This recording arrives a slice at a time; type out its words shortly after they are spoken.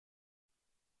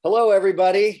Hello,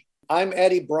 everybody. I'm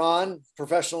Eddie Braun,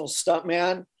 professional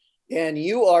stuntman, and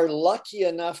you are lucky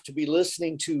enough to be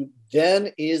listening to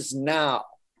Then Is Now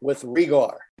with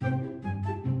Rigor.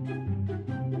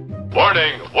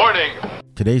 Warning, warning.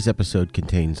 Today's episode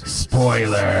contains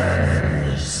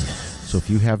spoilers. So if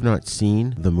you have not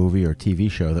seen the movie or TV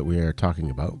show that we are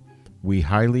talking about, we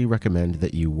highly recommend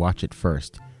that you watch it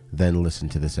first, then listen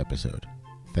to this episode.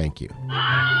 Thank you.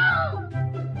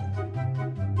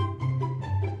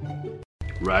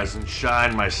 Rise and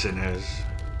shine, my sinners.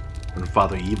 When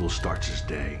Father Evil starts his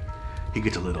day, he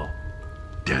gets a little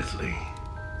deadly.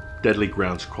 Deadly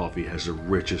Grounds coffee has the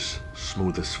richest,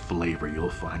 smoothest flavor you'll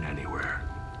find anywhere.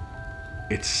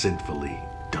 It's sinfully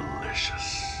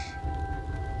delicious.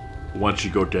 Once you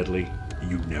go deadly,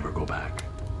 you never go back.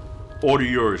 Order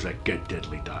yours at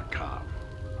getdeadly.com.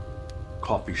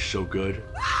 Coffee's so good,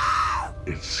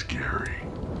 it's scary.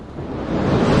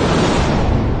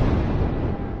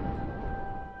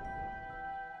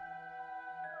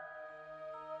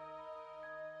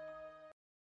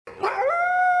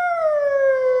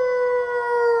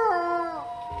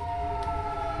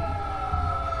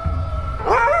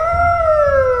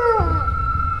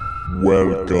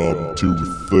 Welcome to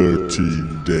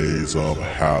 13 Days of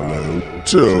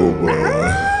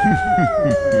Hallowtober.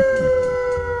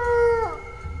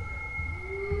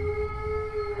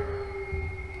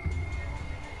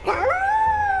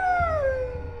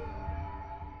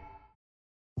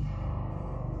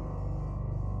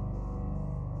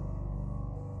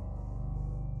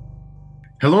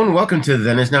 Hello and welcome to the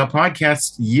Then Is Now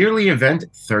podcast's yearly event,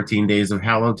 13 Days of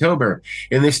Hallowtober.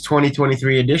 In this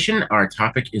 2023 edition, our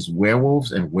topic is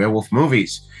werewolves and werewolf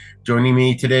movies. Joining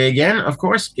me today again, of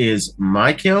course, is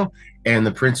Michael and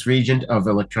the Prince Regent of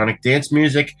electronic dance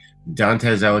music,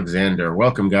 Dantes Alexander.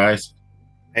 Welcome, guys.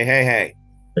 Hey, hey, hey.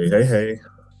 Hey, hey, hey.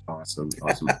 Awesome.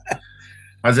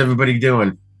 How's everybody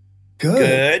doing?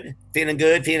 Good. Feeling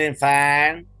good, feeling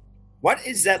fine. What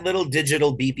is that little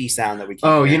digital beepy sound that we keep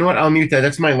hearing? You know what? I'll mute that.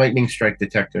 That's my lightning strike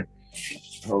detector.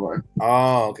 Hold on.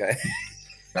 Oh, okay.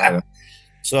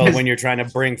 So when you're trying to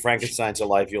bring Frankenstein to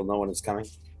life, you'll know when it's coming.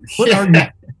 What are you,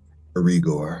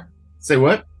 Rigor? Say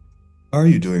what? How are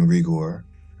you doing, Rigor?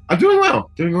 I'm doing well.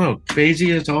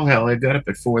 Crazy as all hell. I got up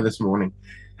at 4 this morning.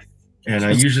 And I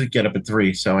usually get up at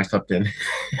 3, so I slept in.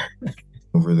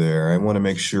 Over there, I want to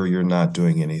make sure you're not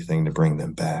doing anything to bring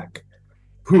them back.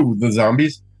 Who, the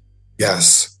zombies?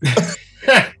 Yes.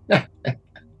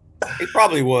 He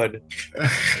probably would.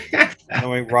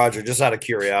 Knowing Roger, just out of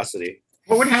curiosity.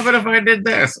 What would happen if I did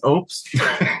this? Oops.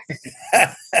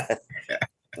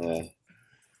 Oh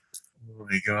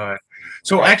my God.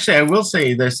 So actually, I will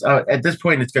say this. At this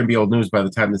point, it's going to be old news by the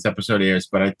time this episode airs,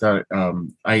 but I thought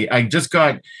I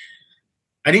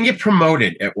didn't get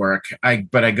promoted at work,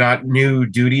 but I got new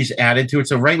duties added to it.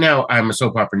 So right now, I'm a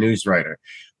soap opera news writer.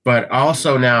 But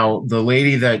also now the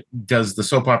lady that does the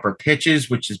soap opera pitches,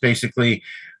 which is basically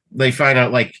they find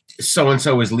out like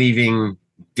so-and-so is leaving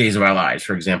Days of Our Lives,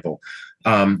 for example.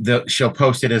 She'll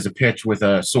post it as a pitch with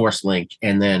a source link,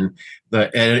 and then the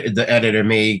editor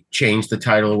may change the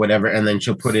title or whatever, and then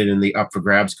she'll put it in the up for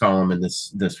grabs column in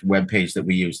this web page that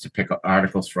we use to pick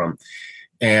articles from.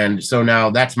 And so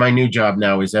now that's my new job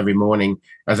now, is every morning,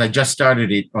 as I just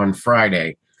started it on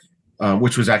Friday,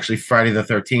 which was actually Friday the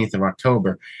 13th of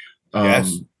October.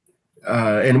 Yes.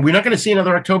 And we're not going to see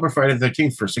another October Friday the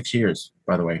 13th for 6 years,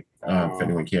 by the way, if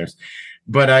anyone cares.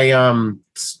 But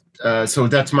so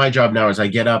that's my job now, is I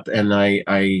get up and I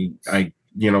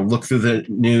look through the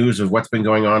news of what's been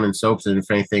going on in soaps, and if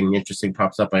anything interesting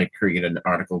pops up, I create an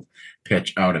article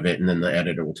pitch out of it, and then the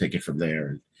editor will take it from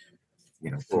there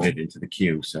and put it into the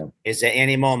queue. So, is there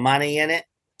any more money in it?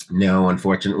 No,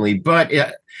 unfortunately, but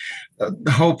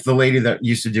Hope, the lady that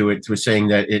used to do it, was saying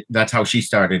that that's how she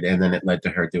started, and then it led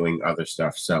to her doing other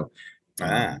stuff. So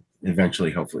eventually,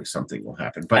 hopefully, something will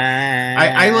happen. But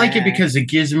I like it because it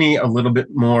gives me a little bit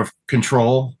more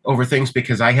control over things,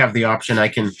 because I have the option. I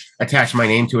can attach my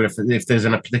name to it if there's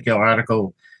a particular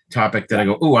article topic that I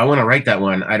go, oh, I want to write that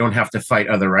one. I don't have to fight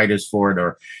other writers for it,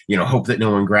 or hope that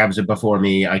no one grabs it before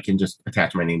me. I can just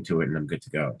attach my name to it, and I'm good to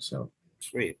go. So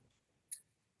sweet.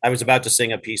 I was about to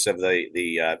sing a piece of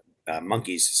the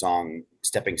Monkeys song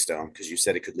 "Stepping Stone" because you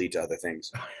said it could lead to other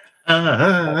things.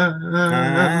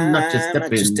 Not just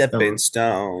stepping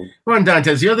stone. Come on,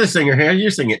 Dantes, you're the singer here. You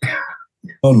sing it.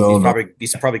 Oh no,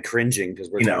 he's probably cringing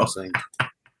because we're trying to sing.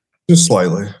 Just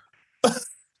slightly.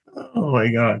 Oh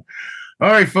my God. All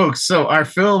right, folks. So our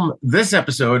film this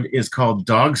episode is called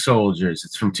Dog Soldiers.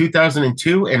 It's from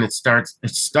 2002, and it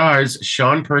stars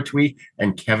Sean Pertwee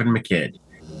and Kevin McKidd.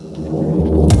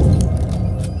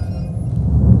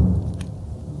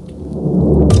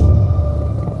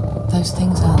 those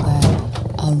things out there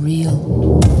are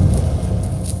real.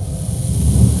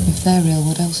 If they're real,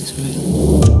 what else is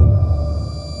real?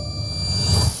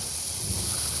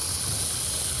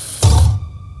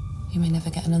 You may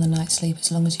never get another night's sleep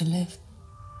as long as you live.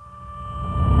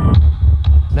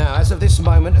 Now, as of this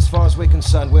moment, as far as we're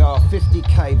concerned, we are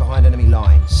 50k behind enemy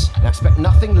lines. Now, expect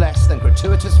nothing less than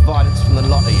gratuitous violence from the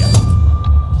lot of you.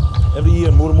 Every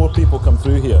year, more and more people come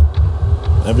through here.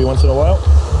 Every once in a while,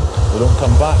 they don't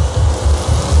come back.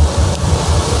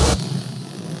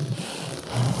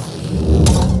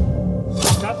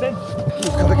 Captain?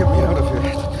 You've got to get me out of here.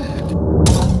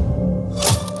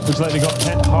 Looks like they got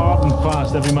hit hard and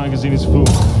fast. Every magazine is full.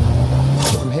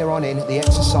 From here on in, the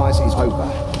exercise is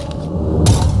over.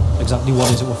 Exactly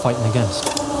what is it we're fighting against?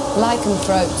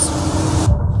 Lycanthropes.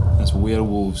 That's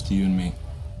werewolves to you and me.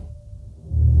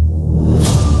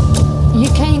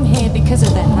 You came here because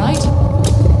of them, right?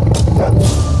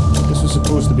 This was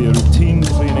supposed to be a routine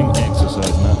training exercise,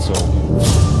 and that's all.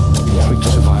 Quick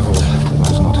survival.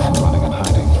 That's not running and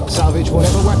hiding. Salvage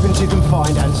whatever weapons you can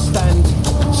find and stand to.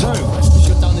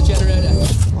 Shut down the generator.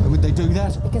 Why would they do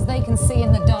that? Because they can see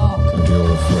in the dark. And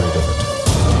you're afraid of it.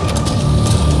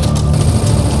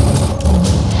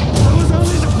 I was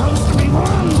only supposed to be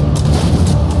one!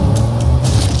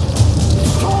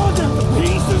 Torn to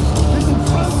pieces is in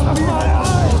front of my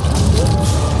eyes!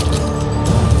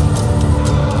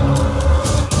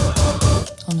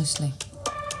 Honestly,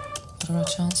 what are our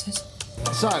chances?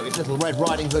 So, if Little Red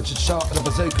Riding Hood should show up with a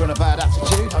bazooka and a bad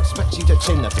attitude, I expect you to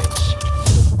chin the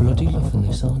bitch. You're bloody loving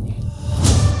this, aren't you?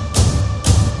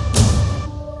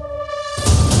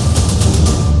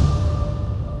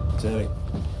 Terry,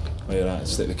 where you're at,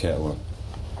 stick the kettle on.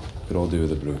 Could all do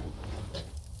with a brew.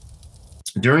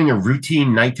 During a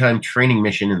routine nighttime training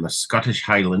mission in the Scottish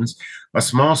Highlands, a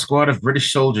small squad of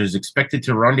British soldiers expected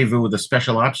to rendezvous with a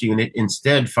special ops unit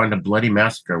instead find a bloody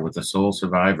massacre with the sole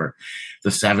survivor.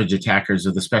 The savage attackers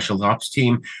of the special ops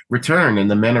team return, and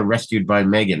the men are rescued by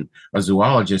Megan, a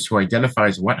zoologist who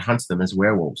identifies what hunts them as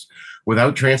werewolves.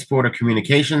 Without transport or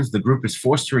communications, the group is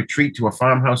forced to retreat to a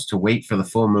farmhouse to wait for the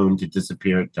full moon to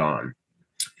disappear at dawn.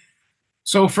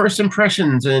 So, first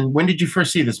impressions, and when did you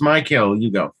first see this? Michael,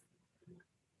 you go.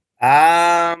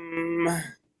 I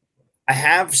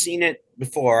have seen it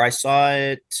before. I saw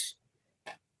it.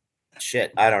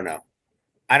 Shit, I don't know.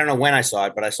 I don't know when I saw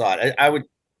it, but I saw it. I would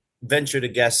venture to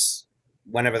guess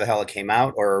whenever the hell it came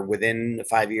out, or within the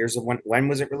 5 years of when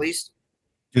was it released?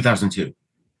 2002.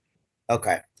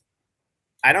 Okay.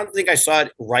 I don't think I saw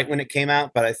it right when it came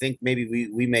out, but I think maybe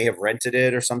we may have rented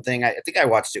it or something. I think I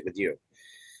watched it with you.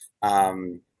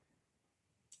 I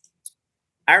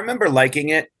remember liking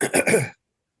it.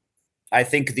 I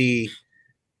think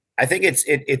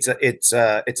it's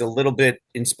a little bit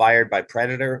inspired by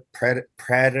Predator,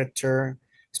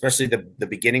 especially the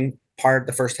beginning part,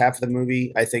 the first half of the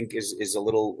movie. I think is a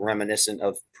little reminiscent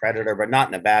of Predator, but not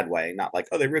in a bad way. Not like,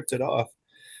 oh, they ripped it off.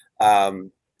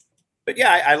 But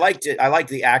yeah, I liked it. I liked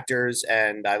the actors,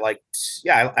 and I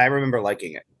remember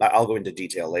liking it. I'll go into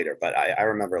detail later, but I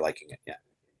remember liking it. Yeah.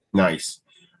 Nice.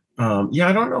 Yeah,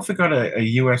 I don't know if it got a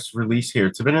U.S. release here.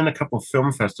 It's been in a couple of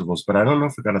film festivals, but I don't know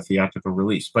if it got a theatrical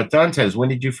release. But Dantes, when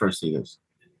did you first see this?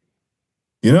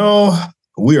 You know,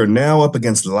 we are now up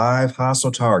against live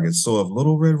hostile targets. So if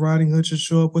Little Red Riding Hood should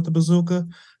show up with the bazooka,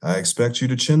 I expect you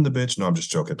to chin the bitch. No, I'm just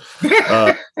joking.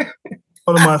 One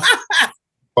of my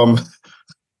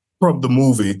from the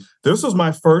movie. This was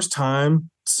my first time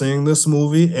seeing this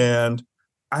movie, and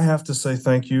I have to say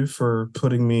thank you for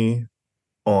putting me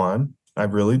on. I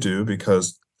really do,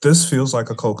 because this feels like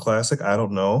a cult classic. I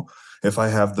don't know if I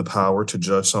have the power to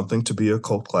judge something to be a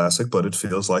cult classic, but it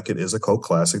feels like it is a cult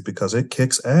classic because it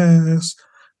kicks ass.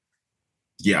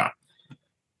 Yeah,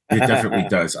 it definitely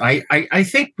does. I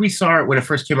think we saw it when it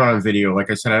first came out on video. Like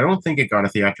I said, I don't think it got a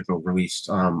theatrical release.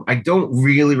 I don't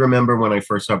really remember when I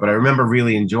first saw it, but I remember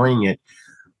really enjoying it.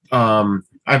 I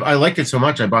liked it so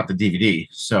much I bought the DVD.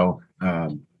 So I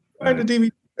had the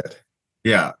DVD.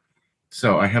 Yeah.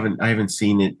 So I haven't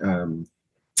seen it.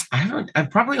 I've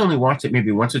probably only watched it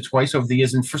maybe once or twice over the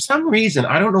years. And for some reason,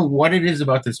 I don't know what it is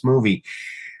about this movie.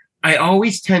 I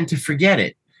always tend to forget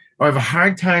it, or I have a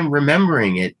hard time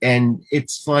remembering it. And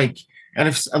it's like,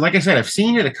 like I said, I've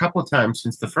seen it a couple of times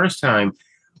since the first time.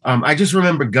 I just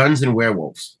remember guns and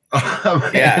werewolves.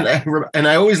 Yeah. And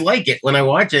I always like it when I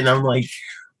watch it. And I'm like,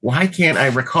 why can't I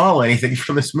recall anything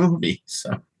from this movie?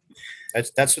 So.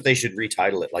 That's what they should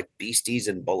retitle it, like Beasties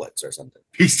and Bullets or something.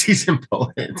 Beasties and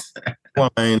Bullets.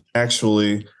 Line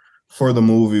actually for the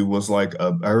movie was like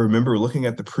I remember looking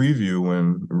at the preview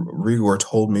when Rigor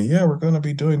told me, "Yeah, we're going to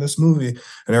be doing this movie,"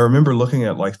 and I remember looking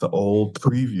at like the old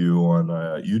preview on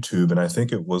YouTube, and I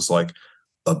think it was like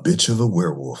a bitch of a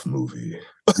werewolf movie.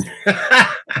 A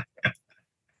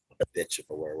bitch of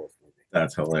a werewolf movie.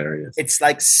 That's hilarious. It's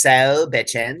like so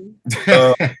bitchin'.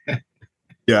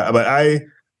 Yeah, but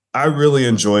I really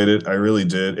enjoyed it. I really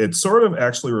did. It sort of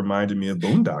actually reminded me of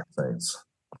Boondock Saints.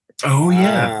 Oh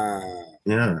yeah,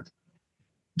 yeah.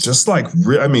 Just like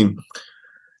I mean,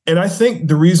 and I think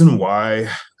the reason why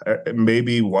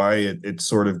maybe why it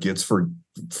sort of gets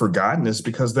forgotten is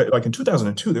because that, like in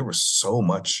 2002 there was so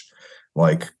much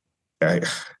like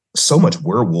so much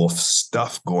werewolf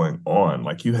stuff going on.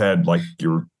 Like you had like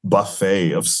your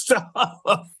buffet of stuff,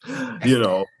 you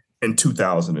know, in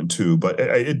 2002. But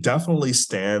it definitely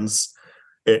stands,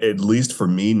 at least for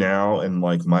me now, in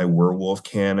like my werewolf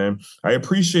canon. I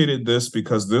appreciated this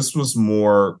because this was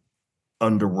more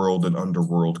underworld than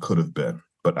underworld could have been.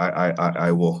 But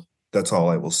I will. That's all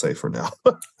I will say for now.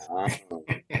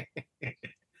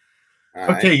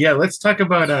 Okay, yeah, let's talk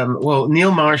about well,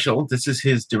 Neil Marshall. This is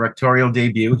his directorial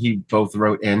debut. He both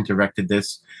wrote and directed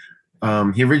this.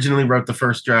 He originally wrote the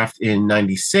first draft in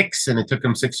 '96, and it took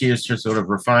him 6 years to sort of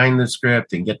refine the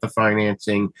script and get the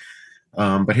financing.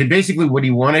 But basically what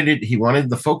he wanted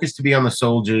the focus to be on the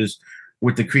soldiers,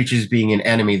 with the creatures being an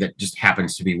enemy that just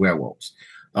happens to be werewolves.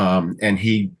 And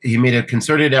he made a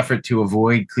concerted effort to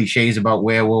avoid cliches about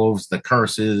werewolves, the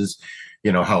curses,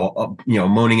 you know, how,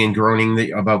 moaning and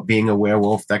groaning about being a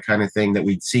werewolf, that kind of thing that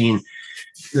we'd seen,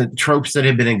 the tropes that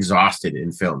had been exhausted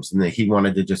in films, and that he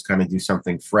wanted to just kind of do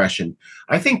something fresh. And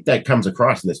I think that comes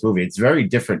across in this movie. It's very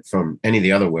different from any of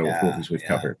the other werewolf movies we've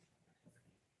covered.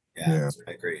 Yeah,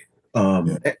 I agree.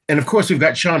 And of course, we've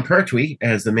got Sean Pertwee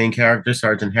as the main character,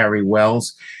 Sergeant Harry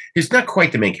Wells. He's not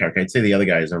quite the main character. I'd say the other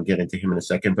guys. I'll get into him in a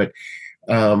second. But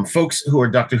folks who are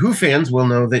Doctor Who fans will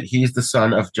know that he's the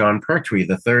son of John Pertwee,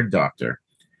 the third Doctor.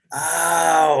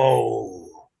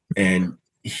 Oh. And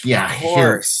yeah, of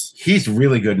course. He's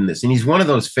really good in this. And he's one of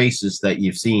those faces that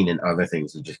you've seen in other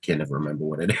things and just can't never remember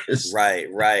what it is.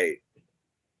 Right.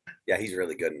 Yeah, he's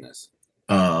really good in this.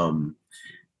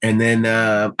 And then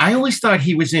I always thought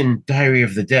he was in Diary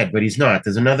of the Dead, but he's not.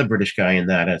 There's another British guy in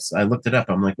that. As I looked it up,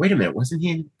 I'm like, wait a minute, wasn't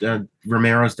he in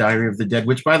Romero's Diary of the Dead?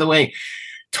 Which, by the way,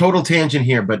 total tangent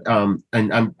here, but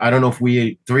and I don't know if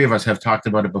we three of us have talked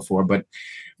about it before, but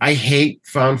I hate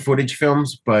found footage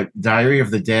films, but Diary of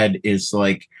the Dead is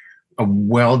like a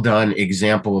well done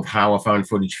example of how a found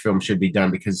footage film should be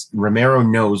done, because Romero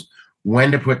knows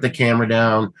when to put the camera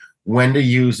down, when to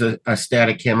use a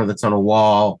static camera that's on a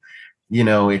wall. You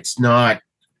know, it's not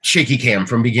shaky cam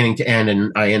from beginning to end,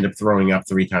 and I end up throwing up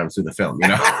 3 times through the film, you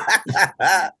know?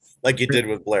 Like you did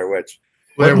with Blair Witch.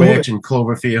 Blair Witch and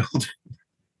Cloverfield.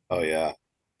 Oh, yeah.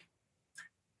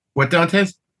 What,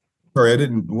 Dantes? Sorry, I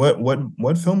didn't.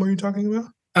 What film are you talking about?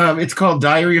 It's called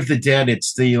Diary of the Dead.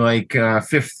 It's the,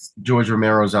 5th George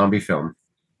Romero zombie film.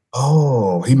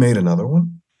 Oh, he made another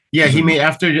one? Yeah, he made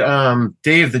after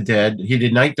Day of the Dead. He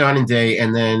did Night, Dawn, and Day,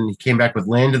 and then he came back with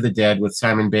Land of the Dead with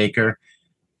Simon Baker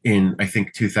in, I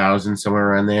think, 2000,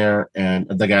 somewhere around there, and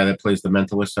the guy that plays the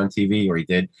Mentalist on TV, or he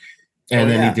did. And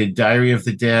then he did Diary of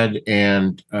the Dead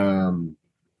and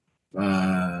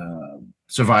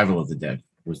Survival of the Dead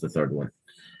was the third one.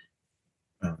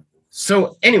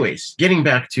 So anyways, getting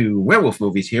back to werewolf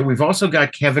movies here, we've also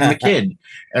got Kevin McKidd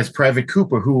as Private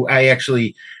Cooper, who I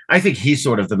think he's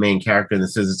sort of the main character in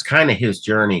this. It's kind of his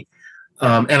journey.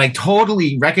 And I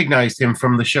totally recognized him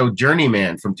from the show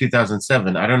Journeyman from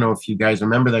 2007. I don't know if you guys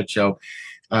remember that show.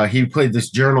 He played this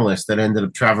journalist that ended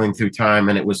up traveling through time,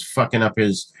 and it was fucking up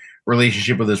his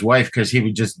relationship with his wife because he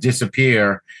would just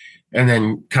disappear and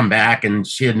then come back, and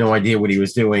she had no idea what he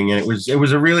was doing. And it was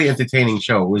a really entertaining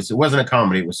show. It wasn't a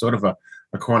comedy. It was sort of a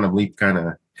Quantum Leap kind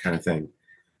of thing.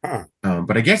 Huh.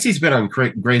 But I guess he's been on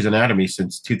Grey's Anatomy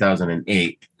since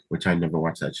 2008, which I never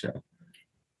watched that show.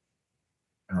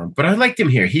 But I liked him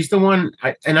here. He's the one,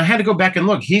 and I had to go back and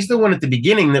look. He's the one at the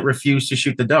beginning that refused to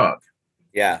shoot the dog.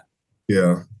 Yeah.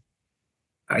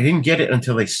 I didn't get it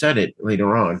until they said it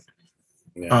later on.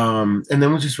 Yeah. And then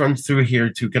we'll just run through here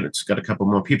to got a couple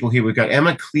more people here. We've got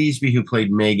Emma Cleesby, who played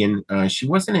Megan. She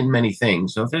wasn't in many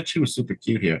things, so I thought she was super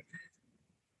cute here.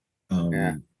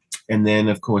 And then,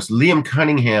 of course, Liam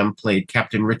Cunningham played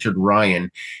Captain Richard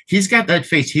Ryan. He's got that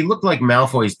face. He looked like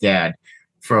Malfoy's dad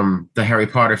from the Harry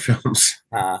Potter films.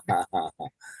 Can't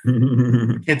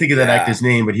think of that actor's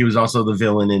name, but he was also the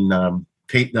villain in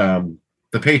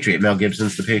The Patriot, Mel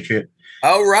Gibson's The Patriot.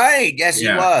 Oh, right. Yes, he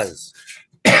was.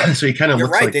 So he kind of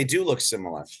looks right. like... They do look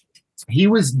similar. He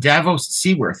was Davos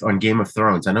Seaworth on Game of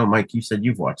Thrones. I know, Mike, you said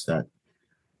you've watched that.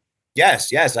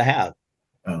 Yes, I have.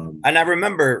 And I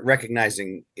remember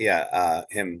recognizing,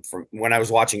 him from when I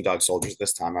was watching Dog Soldiers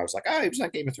this time. I was like, oh, he was on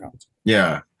Game of Thrones.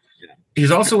 Yeah.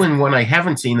 He's also in one I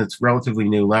haven't seen that's relatively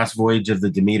new, Last Voyage of the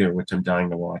Demeter, which I'm dying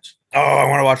to watch. Oh, I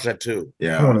want to watch that too.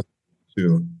 Yeah. I want to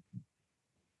too.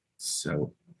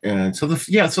 So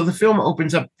the film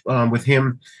opens up with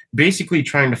him basically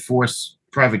trying to force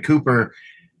Private Cooper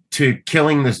to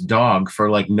killing this dog for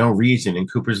like no reason. And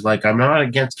Cooper's like, I'm not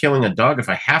against killing a dog if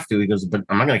I have to. He goes, but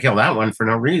I'm not going to kill that one for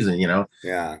no reason, you know?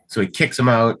 Yeah. So he kicks him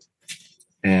out,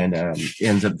 and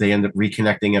they end up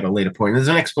reconnecting at a later point. There's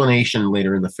an explanation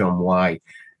later in the film why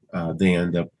they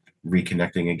end up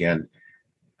reconnecting again.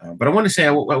 But I want to say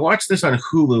I watched this on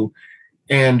Hulu,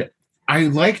 and I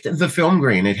liked the film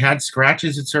grain. It had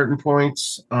scratches at certain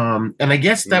points, and I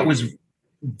guess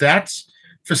that's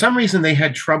for some reason they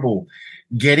had trouble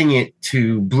getting it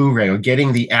to Blu-ray or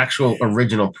getting the actual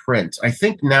original print. I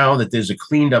think now that there's a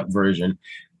cleaned up version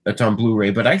that's on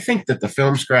Blu-ray, but I think that the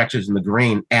film scratches and the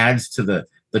grain adds to the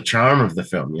charm of the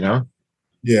film, you know?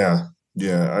 Yeah.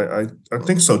 I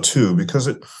think so too, because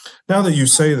now that you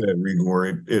say that,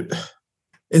 Rigor,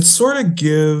 it sort of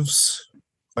gives,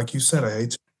 like you said, I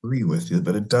hate to agree with you,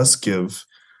 but it does give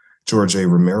George A.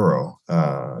 Romero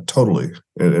totally.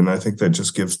 And I think that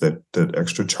just gives that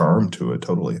extra charm to it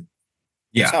totally.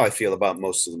 Yeah. That's how I feel about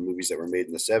most of the movies that were made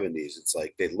in the 70s. It's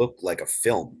like they look like a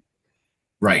film.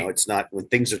 Right. You know, it's not when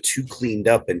things are too cleaned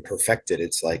up and perfected,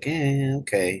 it's like,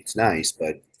 okay, it's nice,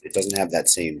 but it doesn't have that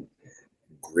same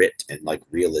grit and like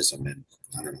realism. And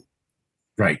I don't know.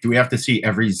 Right. Do we have to see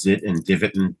every zit and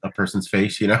divot in a person's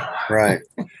face, you know? Right.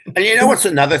 And you know what's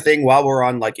another thing while we're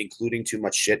on like including too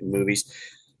much shit in movies?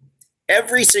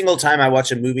 Every single time I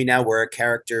watch a movie now where a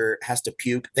character has to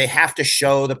puke, they have to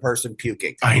show the person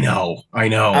puking. I know.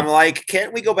 I'm like,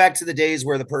 can't we go back to the days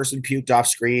where the person puked off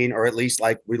screen, or at least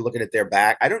like we're looking at their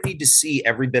back? I don't need to see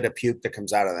every bit of puke that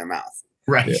comes out of their mouth.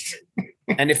 Right. Yeah.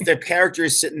 And if their character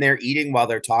is sitting there eating while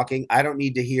they're talking, I don't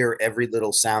need to hear every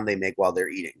little sound they make while they're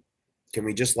eating. Can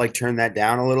we just like turn that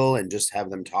down a little and just have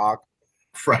them talk?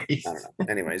 Right. I don't know.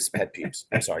 Anyways, pet peeves.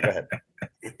 I'm sorry. Go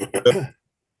ahead.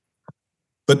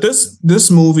 But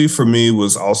this movie for me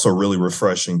was also really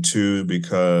refreshing too,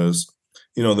 because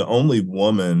the only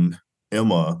woman,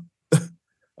 Emma,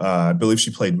 I believe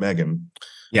she played Megan.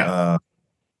 Yeah.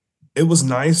 It was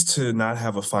nice to not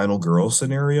have a final girl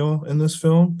scenario in this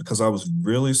film, because I was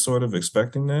really sort of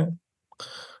expecting that.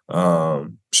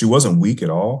 She wasn't weak at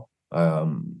all.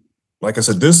 Like I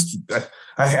said,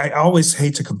 I always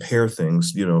hate to compare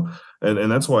things,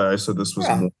 and that's why I said this was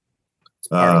it's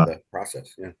part of the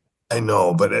process. Yeah. I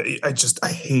know, but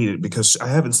I hate it because I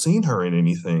haven't seen her in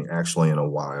anything actually in a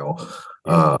while.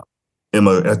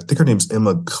 Emma, I think her name's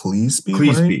Emma Cleesby.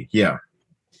 Right? Yeah.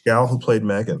 Gal who played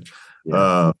Megan.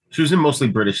 Yeah. She was in mostly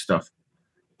British stuff.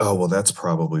 Oh, well, that's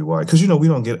probably why. Because, we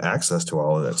don't get access to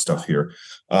all of that stuff here.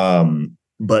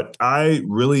 But I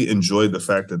really enjoyed the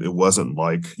fact that it wasn't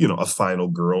like, a final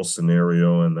girl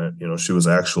scenario, and that, she was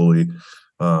actually,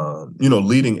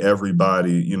 leading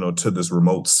everybody, to this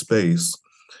remote space.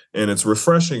 And it's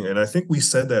refreshing. And I think we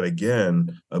said that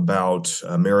again about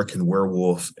American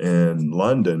Werewolf in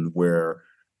London, where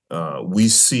we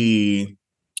see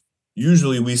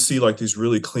like these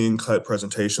really clean cut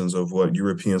presentations of what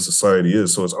European society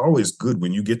is. So it's always good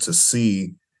when you get to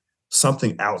see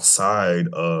something outside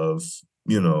of,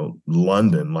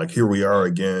 London. Like here we are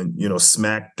again,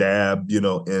 smack dab,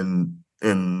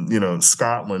 in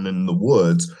Scotland in the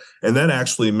woods. And that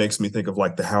actually makes me think of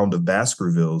like the Hound of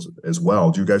Baskerville as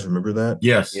well. Do you guys remember that?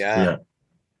 Yes. Yeah.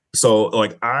 So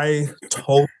like I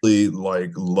totally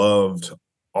like loved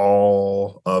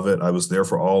all of it. I was there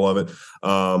for all of it.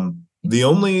 The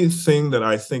only thing that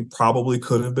I think probably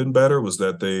could have been better was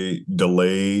that they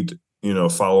delayed,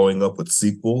 following up with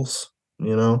sequels,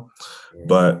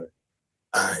 but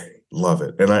I love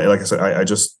it. And like I said, I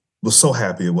just was so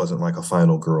happy it wasn't like a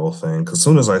final girl thing. Cause as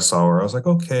soon as I saw her, I was like,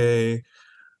 okay.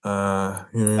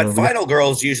 But final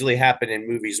girls usually happen in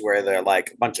movies where they're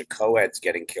like a bunch of co-eds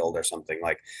getting killed or something.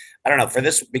 Like, I don't know, for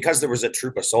this, because there was a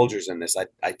troop of soldiers in this,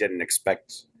 I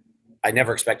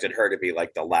never expected her to be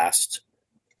like the last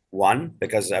one,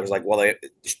 because I was like, well,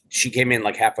 she came in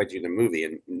like halfway through the movie,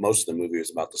 and most of the movie was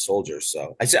about the soldiers.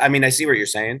 So I see what you're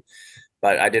saying,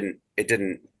 but it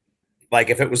didn't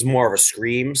like, if it was more of a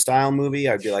Scream style movie,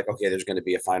 I'd be like, okay, there's going to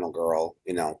be a final girl,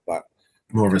 but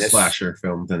more of a slasher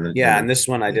film than and this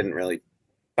one I didn't really,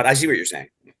 but I see what you're saying.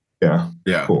 Yeah.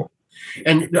 Cool.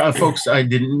 And folks, I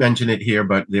didn't mention it here,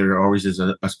 but there always is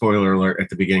a spoiler alert at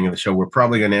the beginning of the show. We're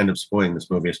probably going to end up spoiling this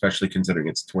movie, especially considering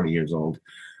it's 20 years old.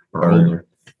 or older,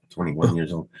 21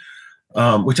 years old.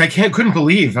 Which I couldn't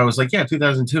believe. I was like, yeah,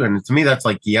 2002, and to me that's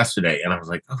like yesterday, and I was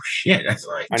like, oh shit, that's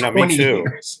like I know, 20 me too.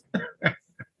 years.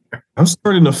 I'm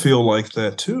starting to feel like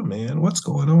that too, man. What's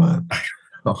going on?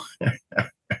 Oh,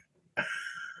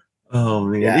 oh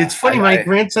man, Yeah, it's funny. My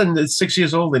grandson is 6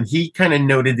 years old, and he kind of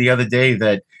noted the other day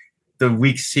that the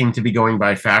weeks seem to be going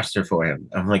by faster for him.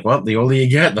 I'm like, well, the older you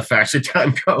get, the faster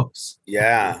time goes.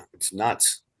 Yeah, it's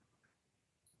nuts.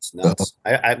 It's nuts.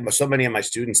 So many of my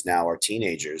students now are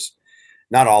teenagers.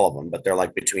 Not all of them, but they're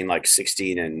like between like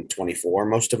 16 and 24.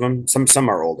 Most of them. Some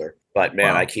are older. But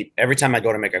man, Wow. I keep every time I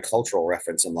go to make a cultural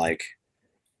reference, I'm like,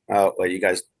 oh, well, you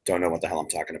guys don't know what the hell I'm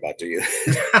talking about, do you?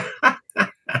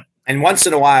 And once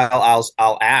in a while,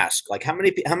 I'll ask, like, how many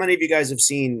of you guys have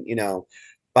seen,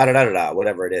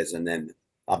 whatever it is, and then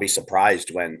I'll be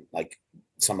surprised when like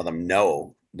some of them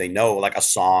they know like a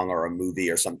song or a movie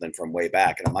or something from way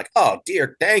back, and I'm like, oh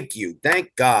dear, thank you,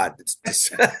 thank God,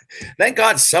 thank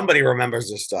God somebody remembers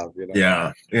this stuff.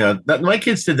 Yeah. My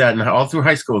kids did that, and all through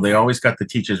high school, they always got the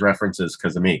teachers' references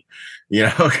because of me.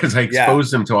 Because I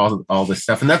exposed them to all this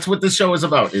stuff, and that's what this show is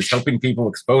about: is helping people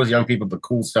expose young people to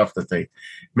cool stuff that they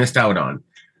missed out on.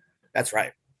 That's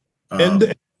right.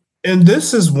 And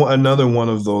this is another one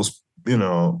of those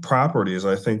properties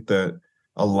I think that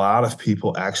a lot of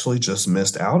people actually just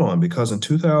missed out on, because in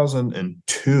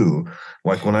 2002,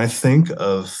 like when I think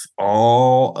of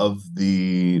all of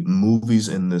the movies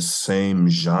in the same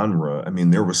genre, I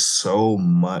mean, there was so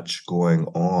much going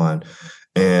on,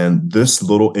 and this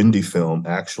little indie film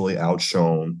actually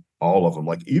outshone all of them.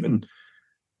 Like even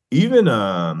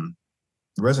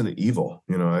Resident Evil,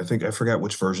 I forgot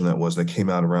which version that was that came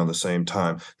out around the same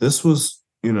time. This was,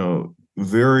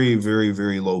 very, very,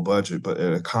 very low budget, but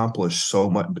it accomplished so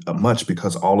much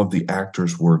because all of the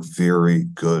actors were very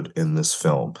good in this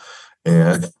film.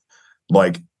 And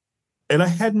I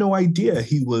had no idea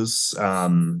he was,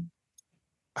 what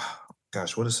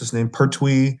is his name?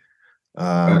 Pertwee.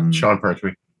 Sean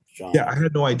Pertwee. Yeah, I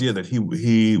had no idea that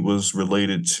he was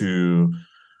related to,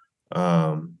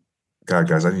 God,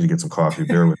 guys, I need to get some coffee.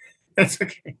 Bear with me. That's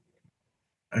okay.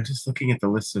 I'm just looking at the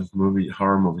list of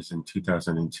horror movies in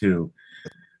 2002.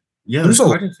 Yeah, there's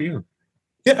quite a few.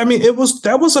 Yeah, I mean, it was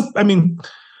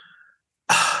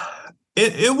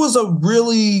a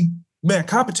really, man,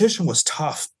 competition was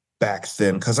tough back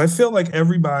then, because I feel like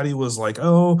everybody was like,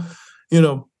 oh,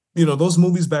 those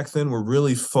movies back then were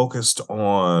really focused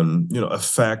on,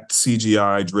 effect,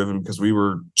 CGI driven, because we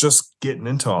were just getting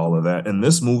into all of that. And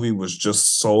this movie was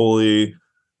just solely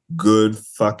good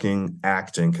fucking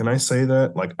acting. Can I say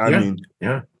that? Like, I mean,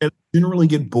 I generally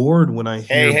get bored when I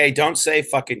hear. Hey, don't say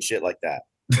fucking shit like that.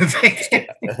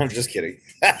 I'm just kidding.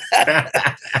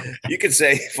 You can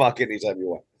say fuck anytime you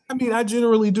want. I mean, I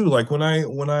generally do. Like when I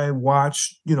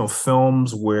watch,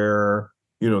 films where,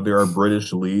 there are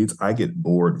British leads, I get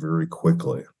bored very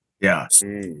quickly. Yeah.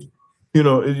 You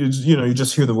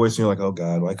just hear the voice and you're like, oh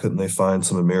God, why couldn't they find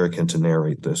some American to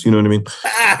narrate this? You know what I mean?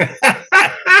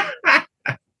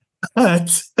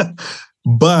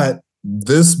 But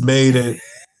this made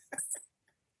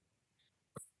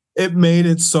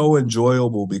it so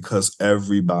enjoyable because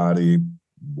everybody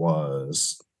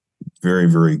was very,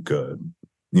 very good.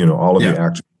 All of the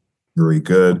actors were very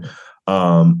good.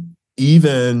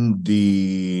 Even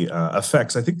the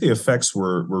effects, I think the effects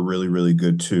were really, really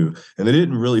good too. And they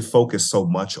didn't really focus so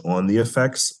much on the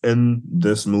effects in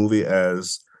this movie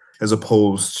as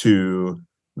opposed to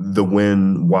the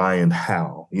when, why, and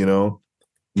how,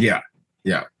 Yeah.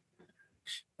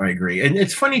 I agree. And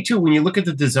it's funny too, when you look at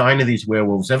the design of these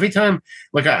werewolves, every time,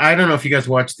 like, I don't know if you guys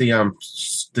watched the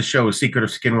show Secret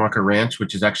of Skinwalker Ranch,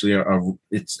 which is actually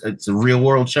it's a real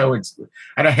world show.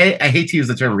 I hate to use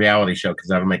the term reality show because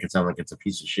that'll make it sound like it's a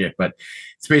piece of shit, but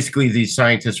it's basically these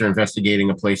scientists are investigating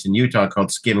a place in Utah called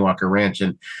Skinwalker Ranch.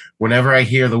 And whenever I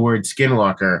hear the word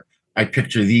Skinwalker, I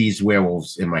picture these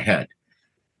werewolves in my head.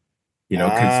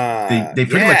 Because they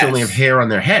pretty much only have hair on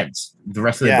their heads. The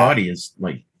rest of their body is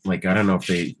like I don't know if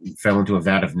they fell into a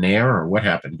vat of Nair or what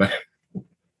happened, but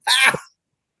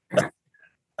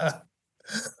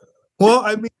well,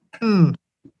 I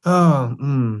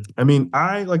mean,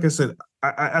 like I said,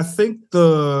 I think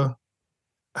I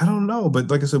don't know,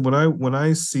 but like I said, when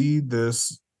I see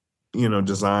this,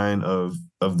 design of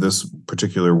this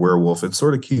particular werewolf, it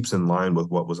sort of keeps in line with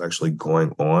what was actually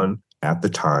going on at the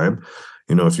time.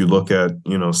 If you look at,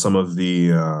 some of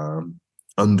the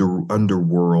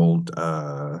underworld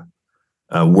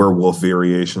werewolf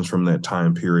variations from that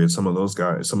time period, some of those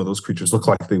creatures look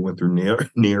like they went through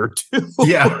near too.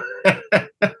 Yeah.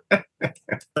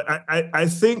 I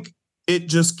think it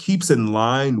just keeps in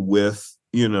line with,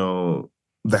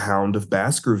 the Hound of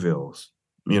Baskervilles,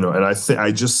 and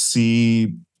I just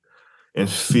see and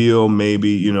feel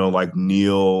maybe, like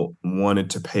Neil wanted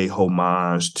to pay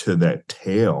homage to that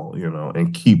tale,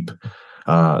 and keep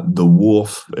the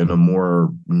wolf in a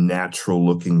more natural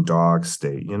looking dog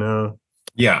state,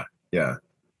 Yeah, yeah.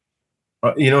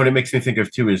 You know what it makes me think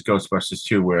of too is Ghostbusters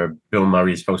 2, where Bill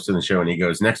Murray's hosting the show and he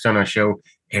goes, "Next on our show,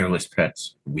 hairless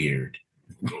pets. Weird."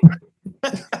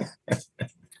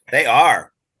 They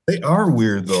are. They are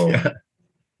weird though. Yeah.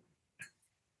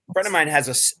 A friend of mine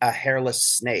has a hairless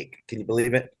snake. Can you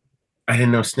believe it? I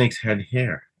didn't know snakes had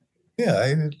hair. Yeah, I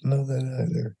didn't know that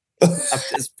either.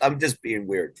 I'm just being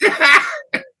weird.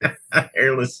 A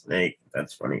hairless snake.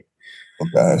 That's funny. Oh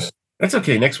gosh. That's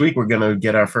okay. Next week we're gonna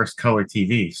get our first color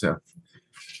TV. So.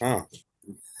 Oh.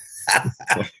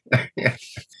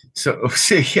 So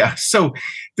yeah. So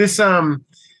this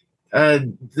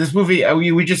this movie,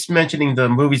 we were just mentioning the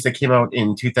movies that came out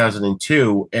in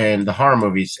 2002 and the horror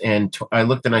movies, and I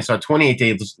looked and I saw 28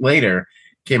 Days Later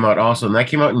came out also, and that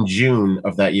came out in June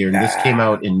of that year, and this came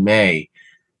out in May,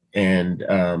 and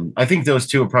I think those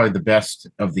two are probably the best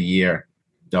of the year.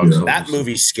 That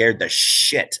movie scared the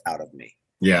shit out of me.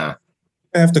 Yeah.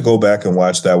 I have to go back and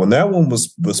watch that one. That one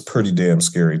was pretty damn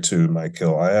scary too, Mike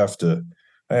Hill. I have to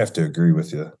agree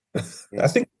with you. I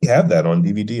think we have that on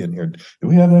DVD in here. Do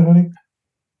we have that, honey?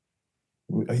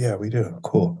 Yeah, we do.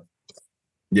 Cool.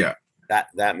 Yeah.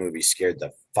 That movie scared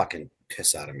the fucking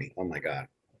piss out of me. Oh my God.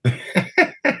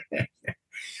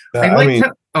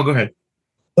 Oh, go ahead.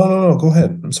 No, go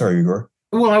ahead. I'm sorry, Igor.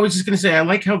 Well, I was just going to say, I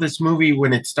like how this movie,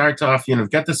 when it starts off,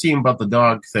 got to see him about the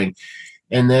dog thing.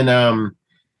 And then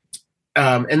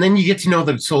you get to know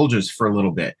the soldiers for a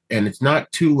little bit. And it's not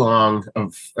too long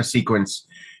of a sequence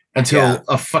until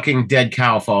a fucking dead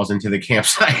cow falls into the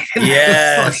campsite.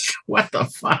 Yeah. Like, what the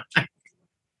fuck? That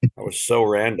was so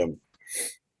random.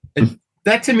 And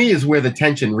that to me is where the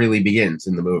tension really begins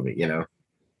in the movie,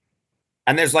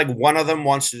 And there's like one of them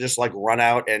wants to just like run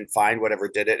out and find whatever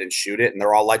did it and shoot it. And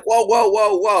they're all like, whoa, whoa,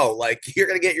 whoa, whoa. Like, you're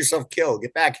going to get yourself killed.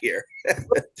 Get back here.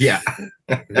 Yeah.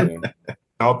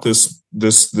 About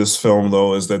this film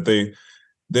though is that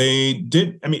they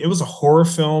did, I mean, it was a horror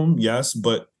film, yes,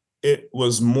 but it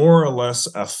was more or less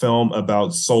a film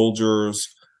about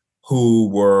soldiers who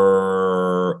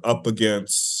were up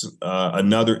against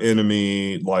another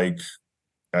enemy. Like,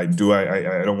 I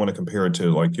don't want to compare it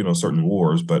to like, certain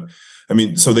wars, but I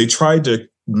mean, so they tried to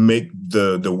make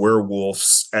the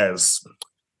werewolves as,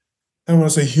 I don't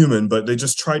want to say human, but they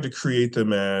just tried to create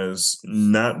them as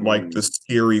not like the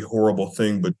scary, horrible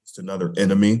thing, but just another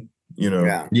enemy,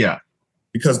 Yeah.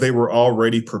 Because they were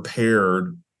already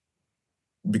prepared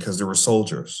because they were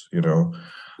soldiers,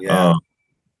 Yeah.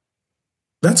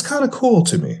 That's kind of cool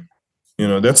to me.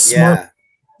 That's smart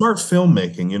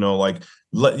filmmaking, like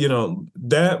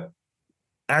that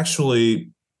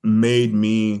actually made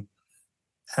me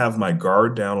have my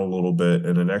guard down a little bit,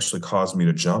 and it actually caused me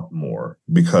to jump more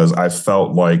because I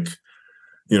felt like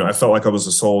I was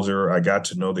a soldier. I got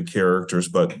to know the characters,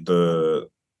 but the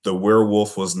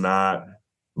werewolf was not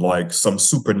like some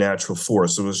supernatural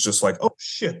force. It was just like, oh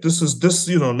shit, this,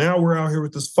 now we're out here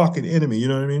with this fucking enemy. You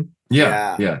know what I mean?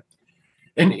 Yeah.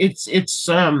 And it's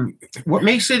what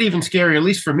makes it even scarier, at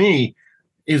least for me,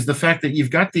 is the fact that you've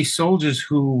got these soldiers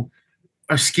who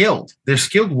are skilled. They're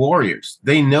skilled warriors.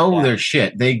 They know their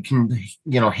shit. They can,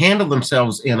 handle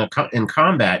themselves in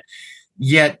combat.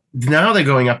 Yet now they're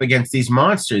going up against these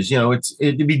monsters.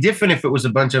 It'd be different if it was a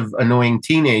bunch of annoying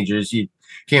teenagers. You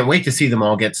can't wait to see them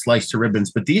all get sliced to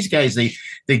ribbons. But these guys, they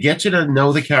get you to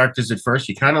know the characters at first.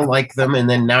 You kind of like them, and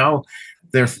then now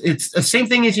it's the same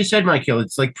thing as you said, Michael.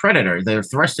 It's like Predator. They're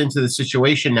thrust into the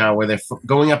situation now where they're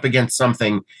going up against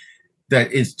something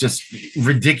that is just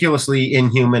ridiculously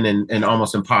inhuman and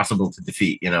almost impossible to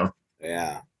defeat,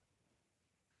 Yeah.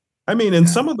 I mean, and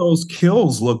some of those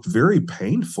kills looked very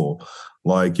painful.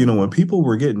 Like, when people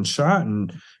were getting shot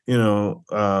and,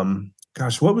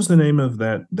 gosh, what was the name of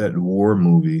that war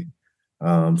movie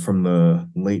from the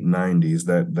late 90s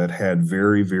that had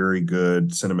very, very good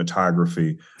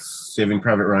cinematography? Saving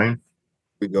Private Ryan?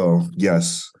 We go.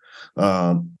 Yes.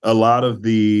 A lot of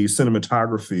the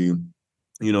cinematography,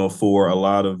 for a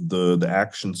lot of the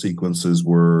action sequences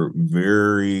were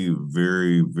very,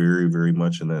 very, very, very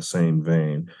much in that same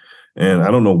vein. And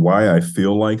I don't know why I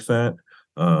feel like that.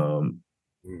 I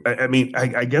mean,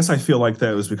 I guess I feel like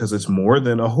that was because it's more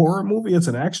than a horror movie. It's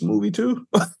an action movie too.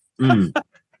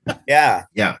 Yeah.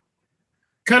 Yeah.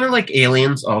 Kind of like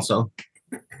Aliens also,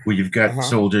 where you've got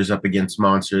soldiers up against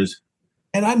monsters.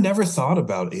 And I never thought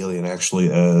about Alien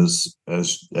actually as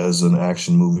an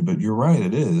action movie, but you're right,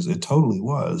 it is. It totally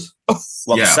was.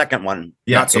 Well, the Yeah. second one,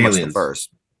 Yeah, not so much the Aliens. first.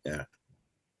 Yeah.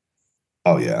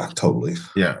 Oh yeah, totally.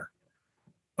 Yeah.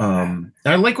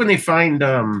 I like when they find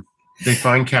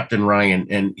Captain Ryan,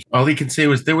 and all he can say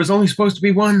was, "There was only supposed to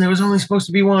be one. There was only supposed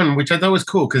to be one," which I thought was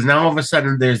cool because now all of a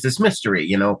sudden there's this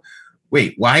mystery.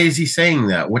 Wait, why is he saying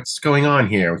that? What's going on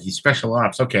here? He's special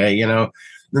ops, okay? And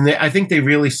I think they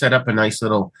really set up a nice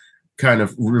little kind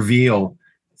of reveal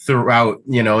throughout.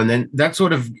 And then that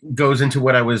sort of goes into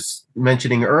what I was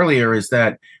mentioning earlier, is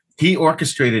that he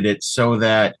orchestrated it so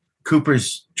that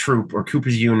Cooper's troop or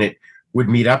Cooper's unit would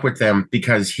meet up with them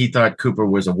because he thought Cooper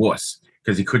was a wuss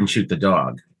because he couldn't shoot the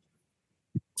dog.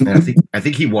 And I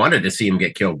think he wanted to see him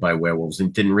get killed by werewolves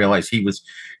and didn't realize he was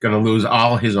going to lose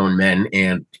all his own men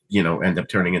and, end up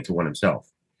turning into one himself.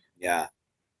 Yeah.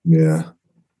 Yeah.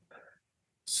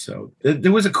 So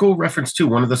there was a cool reference too.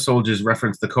 One of the soldiers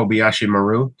referenced the Kobayashi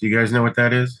Maru. Do you guys know what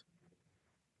that is?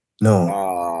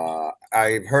 No.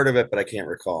 I've heard of it, but I can't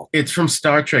recall. It's from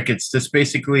Star Trek. It's just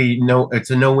basically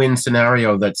it's a no-win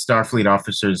scenario that Starfleet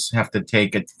officers have to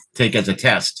take as a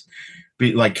test.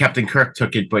 Like Captain Kirk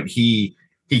took it, but he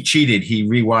cheated. He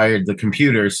rewired the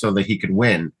computer so that he could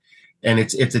win. And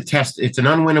it's a test. It's an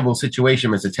unwinnable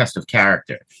situation. It's a test of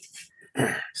character.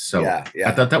 So yeah.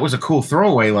 I thought that was a cool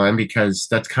throwaway line because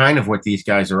that's kind of what these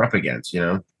guys are up against,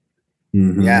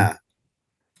 Mm-hmm. Yeah.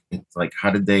 It's like,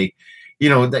 how did they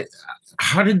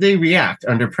react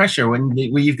under pressure when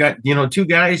you've got, two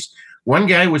guys? One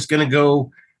guy was going to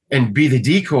go and be the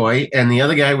decoy, and the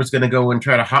other guy was going to go and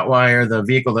try to hotwire the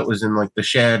vehicle that was in like the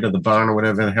shed or the barn or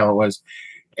whatever the hell it was.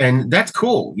 And that's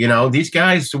cool. These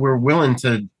guys were willing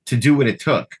to do what it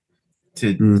took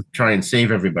to try and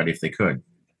save everybody if they could.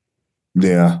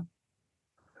 Yeah.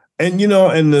 And,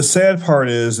 and the sad part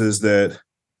is that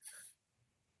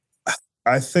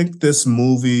I think this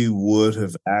movie would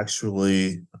have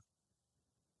actually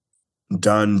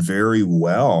done very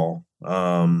well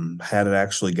had it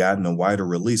actually gotten a wider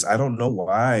release. I don't know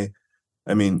why.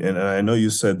 I mean, and I know you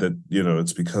said that,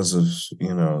 it's because of,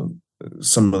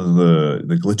 some of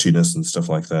the glitchiness and stuff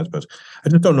like that, but I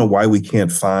just don't know why we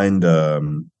can't find,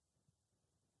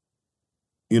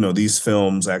 these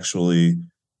films actually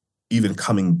even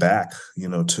coming back,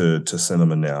 to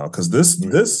cinema now. Because this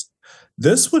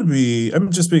would be, I'm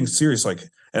just being serious, like,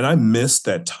 and I missed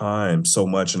that time so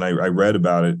much. And I read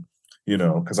about it,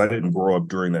 because I didn't grow up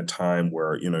during that time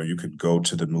where, you could go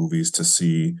to the movies to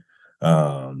see,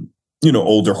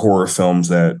 older horror films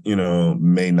that,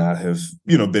 may not have,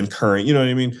 been current, you know what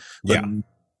I mean? But Yeah.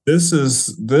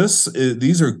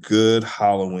 These are good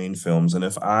Halloween films. And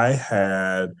if I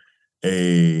had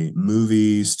a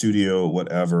movie studio,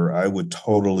 whatever, I would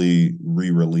totally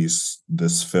re-release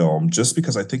this film just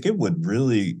because I think it would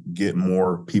really get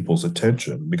more people's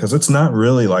attention, because it's not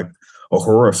really like a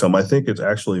horror film. I think it's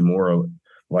actually more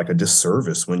like a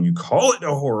disservice when you call it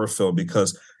a horror film,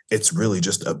 because it's really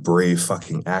just a brave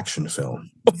fucking action film.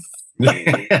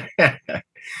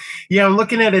 Yeah, I'm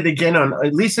looking at it again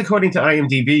at least according to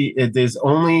IMDb, there's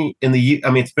only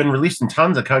it's been released in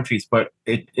tons of countries, but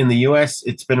in the US,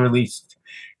 it's been released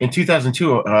in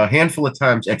 2002 a handful of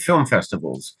times at film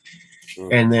festivals.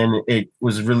 And then it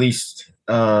was released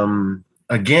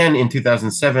again in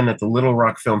 2007 at the Little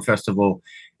Rock Film Festival,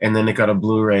 and then it got a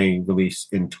Blu-ray release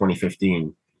in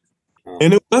 2015.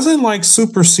 And it wasn't like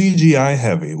super CGI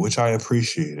heavy, which I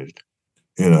appreciated.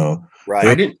 Right.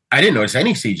 I didn't notice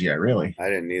any CGI, really. I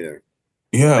didn't either.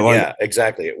 Yeah, yeah,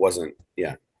 exactly. It wasn't.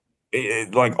 Yeah,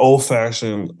 like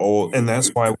old-fashioned, and that's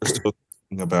why we're still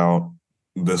thinking about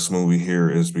this movie here,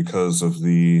 is because of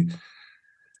the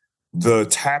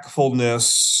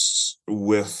tactfulness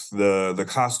with the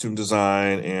costume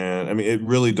design. And I mean, it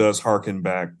really does harken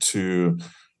back to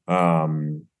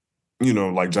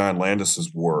like John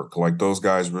Landis's work. Like, those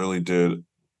guys really did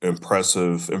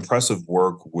impressive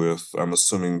work with, I'm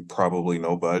assuming, probably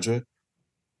no budget.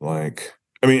 Like,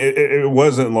 I mean, it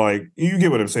wasn't like, you get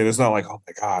what I'm saying. It's not like, oh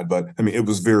my God, but I mean,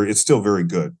 it's still very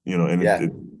good, and yeah.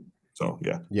 So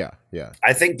yeah. Yeah.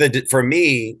 I think that for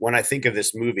me, when I think of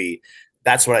this movie,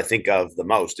 that's what I think of the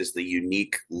most, is the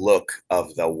unique look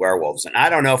of the werewolves. And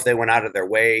I don't know if they went out of their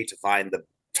way to find the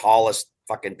tallest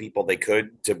fucking people they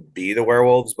could to be the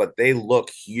werewolves, but they look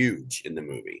huge in the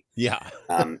movie. Yeah.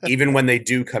 Even when they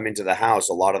do come into the house,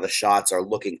 a lot of the shots are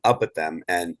looking up at them,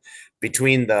 and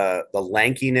between the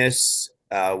lankiness,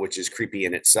 which is creepy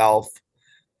in itself,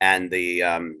 and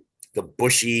the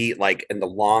bushy, like, and the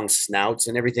long snouts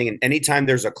and everything, and anytime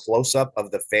there's a close-up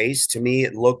of the face, to me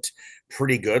it looked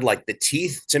pretty good. Like, the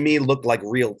teeth to me looked like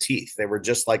real teeth. They were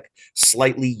just like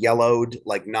slightly yellowed,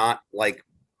 like not like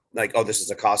like, oh, this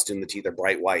is a costume. The teeth are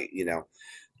bright white. You know,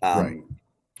 Right.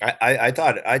 I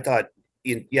thought,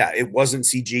 yeah, it wasn't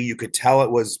CG. You could tell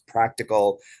it was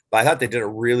practical, but I thought they did a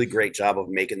really great job of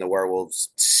making the werewolves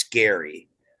scary.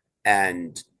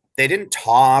 And they didn't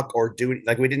talk or do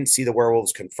like we didn't see the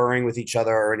werewolves conferring with each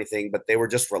other or anything, but they were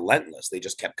just relentless. They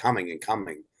just kept coming and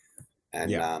coming,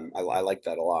 and I like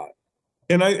that a lot.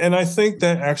 And I think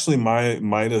that actually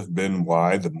might have been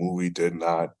why the movie did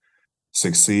not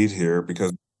succeed here,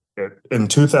 because in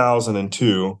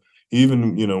 2002,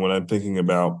 even when I'm thinking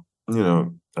about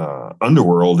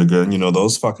Underworld again,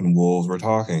 those fucking wolves were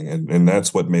talking, and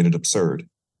that's what made it absurd.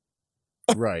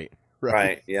 Right.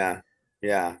 Right. Yeah.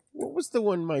 Yeah. What was the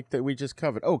one, Mike, that we just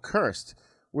covered? Oh, Cursed,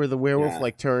 where the werewolf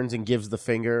like turns and gives the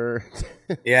finger.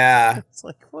 Yeah. It's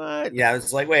like, what? Yeah.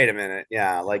 It's like, wait a minute.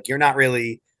 Yeah. Like you're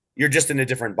just in a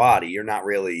different body. You're not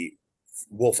really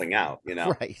wolfing out,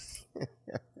 Right.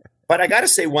 But I got to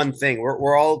say one thing.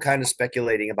 We're all kind of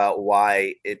speculating about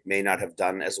why it may not have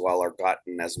done as well or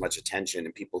gotten as much attention,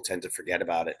 and people tend to forget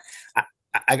about it.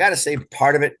 I got to say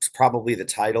part of it's probably the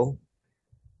title.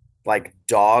 Like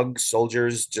Dog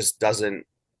Soldiers just doesn't,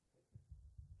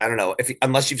 I don't know,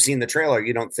 unless you've seen the trailer,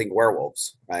 you don't think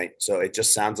werewolves, right? So it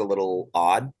just sounds a little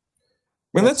odd.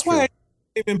 And that's why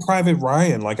in Private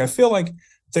Ryan, like I feel like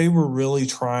they were really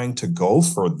trying to go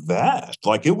for that.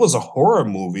 Like it was a horror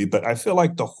movie, but I feel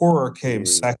like the horror came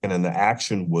second and the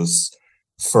action was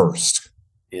first.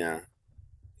 Yeah.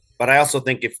 But I also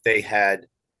think if they had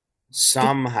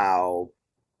somehow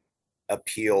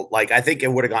appealed, like I think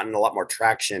it would have gotten a lot more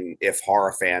traction if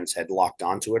horror fans had locked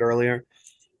onto it earlier,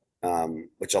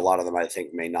 which a lot of them I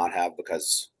think may not have,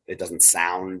 because it doesn't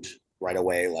sound right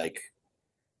away like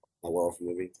a werewolf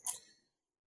movie.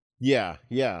 Yeah.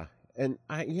 And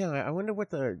I wonder what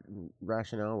the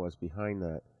rationale was behind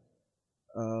that.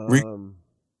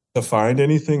 To find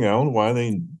anything out why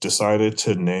they decided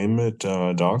to name it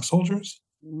Dog Soldiers?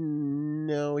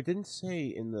 No, it didn't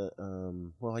say in the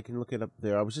well, I can look it up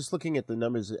there. I was just looking at the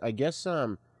numbers. I guess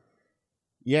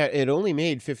yeah, it only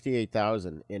made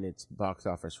 58,000 in its box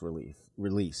office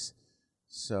release.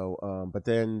 So but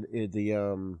then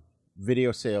the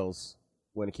video sales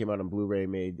when it came out on Blu-ray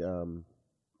made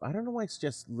I don't know why it's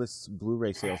just lists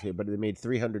Blu-ray sales here, but it made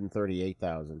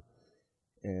 338,000.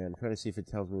 And I'm trying to see if it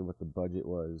tells me what the budget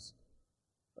was.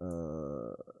 Okay,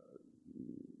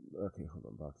 hold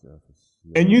on, box office.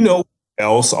 And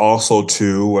else also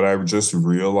too, what I just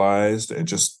realized, it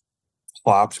just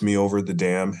plopped me over the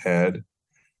damn head.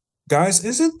 Guys,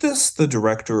 isn't this the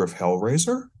director of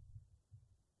Hellraiser?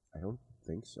 I don't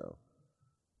think so.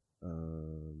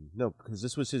 No, because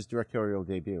this was his directorial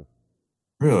debut.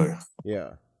 Really?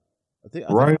 Yeah. I think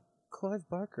Clive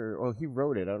Barker. Oh, he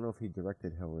wrote it. I don't know if he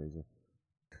directed Hellraiser.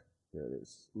 There it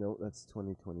is. No, that's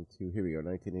 2022. Here we go.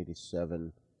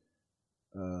 1987.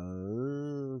 It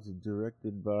was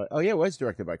directed by. Oh yeah, it was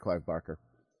directed by Clive Barker.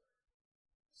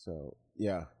 So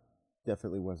yeah,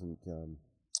 definitely wasn't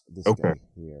this guy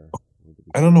here.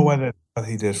 I don't know what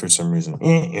he did for some reason.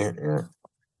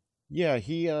 Yeah,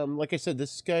 he like I said,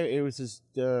 this guy, it was his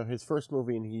first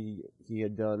movie, and he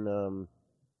had done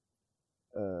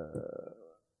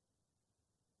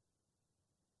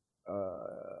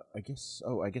I guess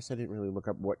I didn't really look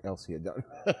up what else he had done.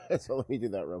 So let me do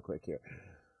that real quick here.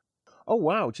 Oh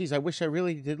wow, geez, I wish I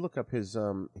really did look up his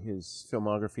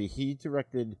filmography. He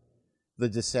directed The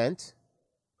Descent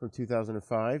from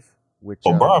 2005, which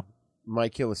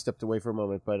Mike Hill has stepped away for a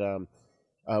moment, but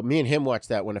me and him watched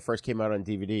that when it first came out on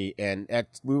DVD, and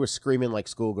we were screaming like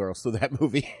schoolgirls through that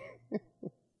movie.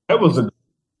 That was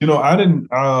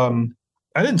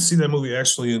I didn't see that movie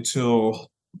actually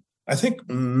until I think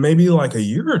maybe like a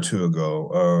year or two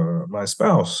ago. My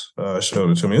spouse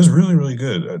showed it to me. It was really, really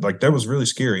good. Like that was really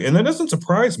scary, and that doesn't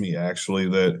surprise me actually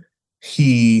that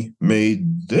he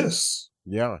made this.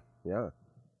 Yeah.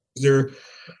 They're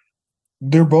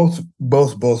both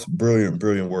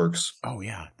brilliant works. Oh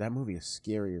yeah, that movie is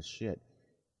scary as shit.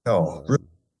 Hell,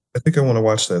 I think I want to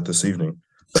watch that this evening.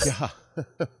 Yeah.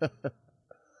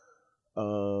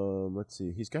 Let's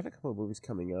see. He's got a couple of movies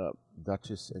coming up,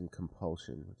 Duchess and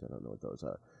Compulsion, which I don't know what those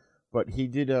are. But he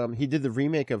did the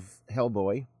remake of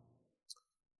Hellboy.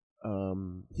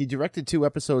 He directed 2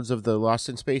 episodes of the Lost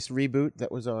in Space reboot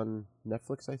that was on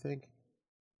Netflix, I think.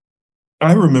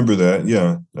 I remember that.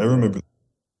 Yeah, I remember.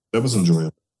 That was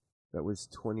enjoyable. That was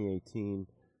 2018.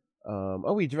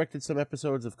 He directed some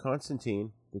episodes of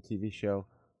Constantine, the TV show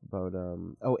about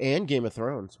and Game of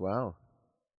Thrones. Wow.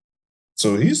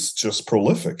 So he's just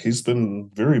prolific. He's been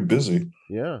very busy.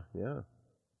 Yeah.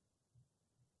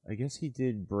 I guess he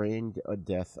did Brain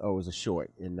Death. Oh, it was a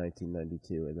short in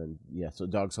 1992, and then so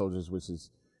Dog Soldiers was his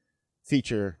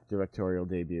feature directorial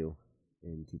debut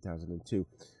in 2002.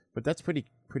 But that's pretty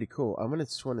cool. I'm gonna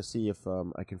just want to see if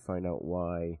I can find out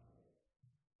why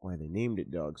they named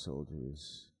it Dog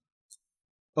Soldiers.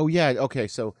 Oh yeah, okay.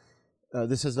 So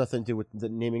this has nothing to do with the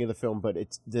naming of the film, but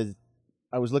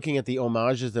I was looking at the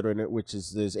homages that are in it, which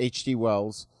is there's H.G.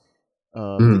 Wells,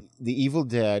 the Evil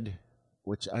Dead,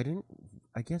 which I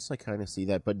guess I kind of see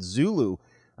that, but Zulu.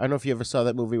 I don't know if you ever saw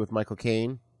that movie with Michael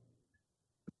Caine.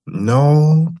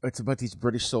 No. It's about these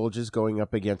British soldiers going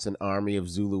up against an army of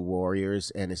Zulu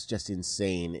warriors, and it's just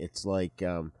insane. It's like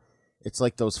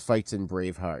those fights in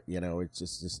Braveheart, It's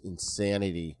just this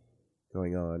insanity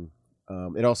going on.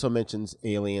 It also mentions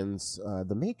aliens.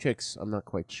 The Matrix, I'm not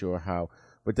quite sure how,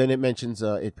 but then it mentions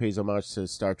it pays homage to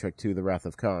Star Trek II: The Wrath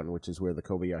of Khan, which is where the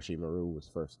Kobayashi Maru was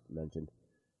first mentioned.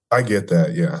 I get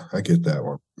that. Yeah, I get that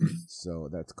one. So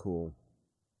that's cool.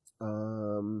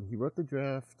 He wrote the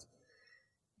draft.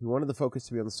 He wanted the focus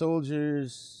to be on the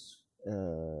soldiers,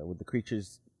 with the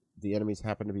creatures. The enemies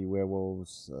happen to be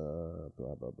werewolves.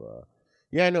 Blah blah blah.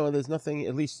 Yeah, no, there's nothing,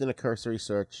 at least in a cursory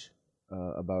search,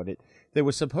 about it. They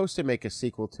were supposed to make a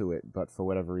sequel to it, but for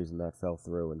whatever reason that fell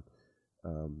through.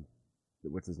 And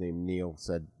what's his name? Neil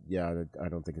said, "Yeah, I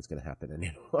don't think it's going to happen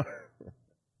anymore."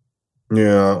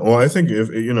 Yeah, well, I think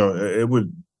if it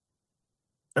would.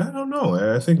 I don't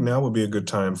know. I think now would be a good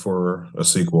time for a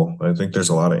sequel. I think there's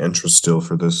a lot of interest still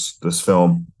for this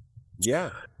film. Yeah.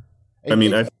 I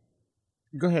mean,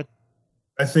 go ahead.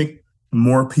 I think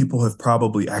more people have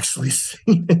probably actually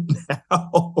seen it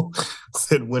now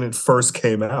than when it first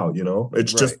came out.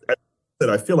 It's just that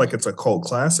I feel like it's a cult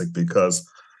classic because,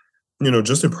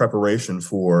 just in preparation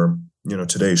for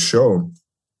today's show,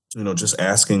 just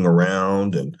asking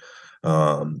around and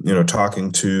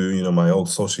talking to, my old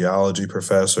sociology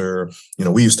professor,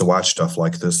 we used to watch stuff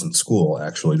like this in school,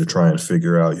 actually, to try and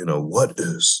figure out, what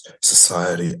is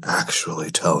society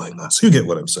actually telling us? You get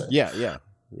what I'm saying? Yeah.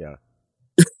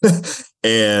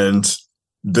 And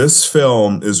this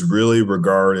film is really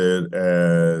regarded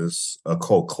as a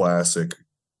cult classic,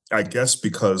 I guess,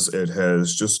 because it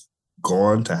has just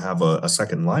gone to have a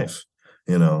second life.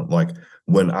 Like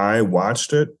when I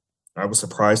watched it, I was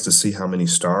surprised to see how many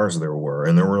stars there were.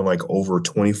 And there were like over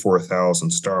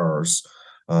 24,000 stars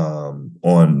on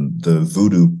the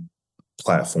Vudu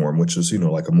platform, which is,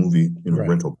 like a movie,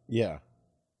 rental. Yeah.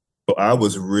 So I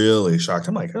was really shocked.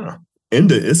 I'm like,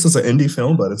 this is an indie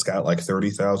film, but it's got like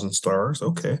 30,000 stars.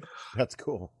 Okay. That's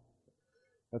cool.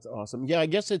 That's awesome. Yeah, I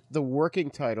guess the working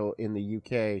title in the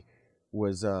UK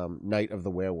was Night of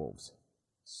the Werewolves.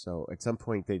 So at some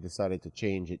point they decided to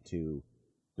change it to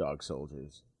Dog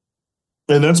Soldiers.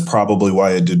 And that's probably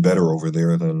why it did better over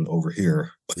there than over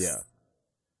here. Yeah.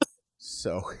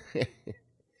 So,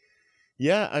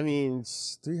 yeah, I mean,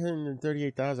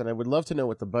 338,000. I would love to know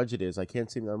what the budget is. I can't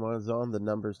seem. I'm on the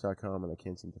numbers.com and I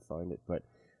can't seem to find it. But,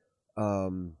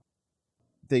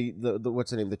 the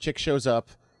what's the name? The chick shows up,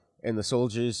 and the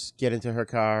soldiers get into her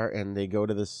car, and they go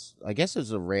to this. I guess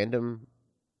it's a random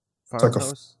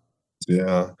farmhouse.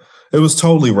 Yeah, it was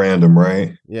totally random,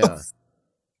 right? Yeah.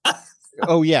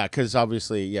 Oh yeah, because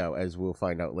obviously, as we'll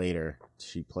find out later,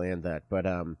 she planned that. But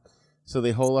so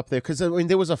they hole up there because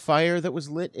there was a fire that was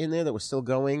lit in there that was still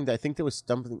going. I think there was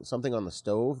something on the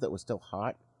stove that was still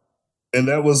hot. And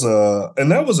that was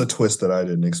a twist that I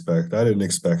didn't expect. I didn't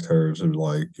expect her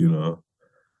to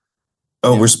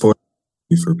we're spoiling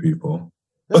for people.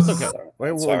 That's okay.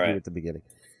 I warned you at the beginning.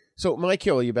 So,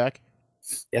 Michael, are you back?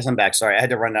 Yes, I'm back. Sorry, I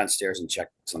had to run downstairs and check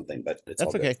something, but it's that's all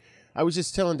okay. good. I was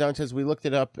just telling Dantes we looked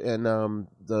it up, and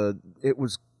the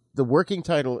working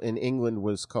title in England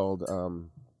was called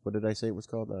what did I say it was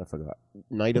called? I forgot.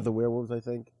 Night of the Werewolves, I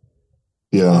think.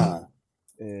 Yeah.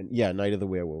 And Night of the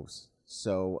Werewolves.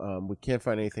 So we can't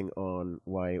find anything on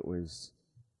why it was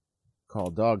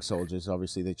called Dog Soldiers.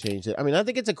 Obviously, they changed it. I mean, I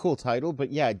think it's a cool title, but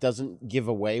it doesn't give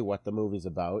away what the movie's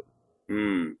about.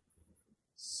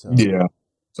 So. Yeah,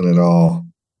 not at all.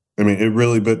 I mean, it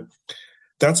really, but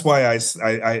that's why I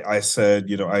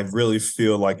said, I really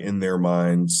feel like in their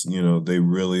minds, they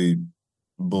really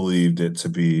believed it to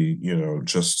be,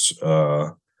 just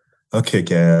a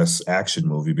kick-ass action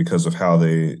movie because of how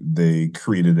they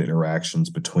created the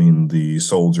interactions between the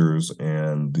soldiers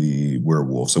and the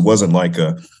werewolves. It wasn't like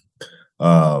the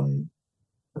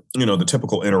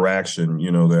typical interaction,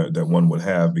 that one would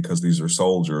have because these are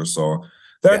soldiers. So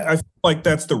I feel like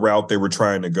that's the route they were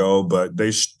trying to go, but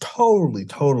they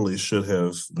totally should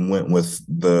have went with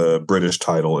the British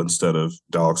title instead of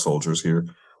Dog Soldiers here.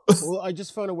 Well, I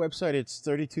just found a website. It's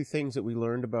 32 things that we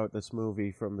learned about this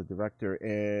movie from the director,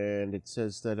 and it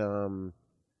says that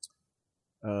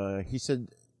he said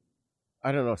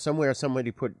I don't know, somewhere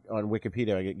somebody put on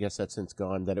Wikipedia, I guess that's since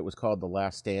gone, that it was called The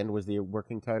Last Stand was the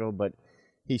working title, but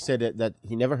he said that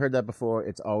he never heard that before.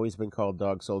 It's always been called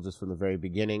Dog Soldiers from the very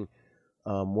beginning.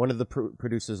 One of the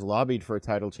producers lobbied for a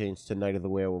title change to Night of the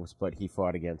Werewolves, but he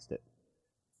fought against it.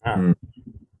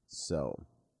 So,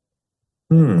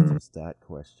 that's that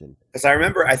question. Because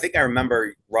I think I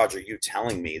remember, Roger, you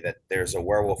telling me that there's a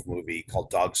werewolf movie called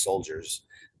Dog Soldiers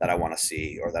that I want to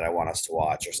see, or that I want us to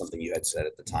watch, or something you had said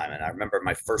at the time. And I remember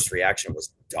my first reaction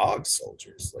was Dog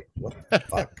Soldiers. Like, what the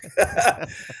fuck?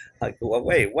 Like, well,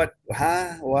 wait, what?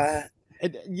 Huh? What?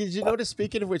 And did you notice,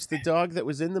 speaking of which, the dog that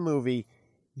was in the movie,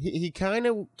 he kind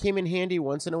of came in handy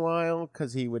once in a while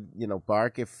because he would,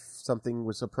 bark if something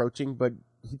was approaching, but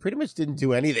he pretty much didn't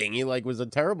do anything. He was a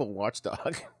terrible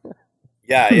watchdog.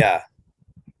 Yeah.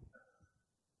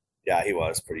 Yeah, he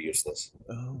was pretty useless.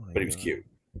 But he was cute.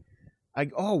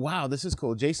 Oh, wow, this is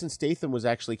cool. Jason Statham was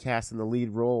actually cast in the lead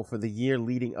role for the year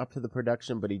leading up to the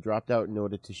production, but he dropped out in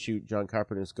order to shoot John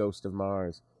Carpenter's Ghost of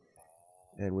Mars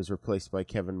and was replaced by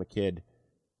Kevin McKidd.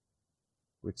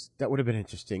 Which, that would have been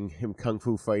interesting, him kung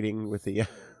fu fighting with the...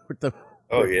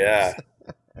 Oh, yeah.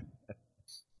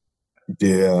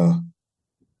 Yeah.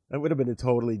 That would have been a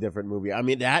totally different movie. I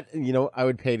mean, that, I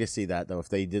would pay to see that, though. If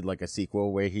they did, like, a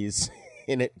sequel where he's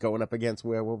in it going up against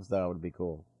werewolves, that would be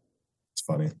cool. It's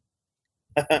funny.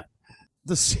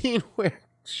 The scene where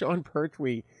Sean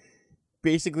Pertwee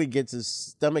basically gets his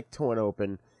stomach torn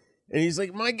open, and he's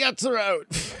like, my guts are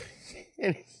out!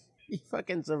 And he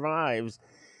fucking survives.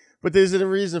 But there's a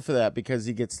reason for that, because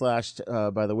he gets slashed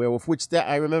by the werewolf,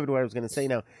 I remembered what I was going to say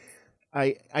now.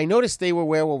 I noticed they were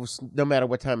werewolves no matter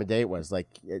what time of day it was. Like,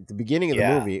 at the beginning of the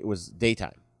movie, it was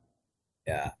daytime.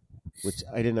 Yeah. Which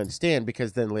I didn't understand,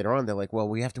 because then later on they're like, well,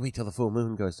 we have to wait till the full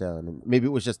moon goes down. And maybe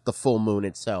it was just the full moon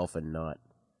itself and not.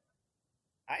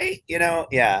 I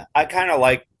kind of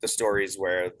like the stories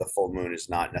where the full moon is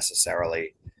not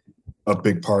necessarily a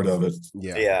big part of it.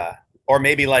 Yeah. Or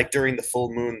maybe like during the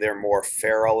full moon, they're more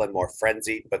feral and more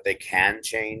frenzied, but they can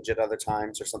change at other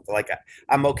times or something like that.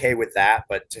 I'm okay with that.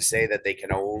 But to say that they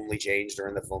can only change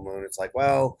during the full moon, it's like,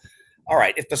 well, all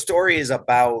right. If the story is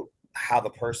about how the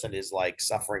person is like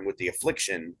suffering with the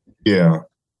affliction,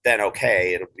 then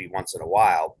okay, it'll be once in a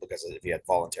while, because if you had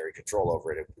voluntary control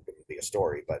over it, it wouldn't be a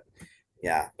story. But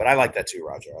but I like that too,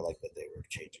 Roger. I like that they were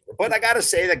changing. But I got to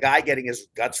say, the guy getting his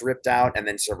guts ripped out and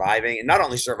then surviving, and not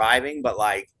only surviving, but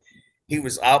like, he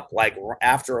was up, like,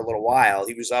 after a little while,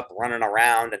 he was up running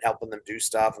around and helping them do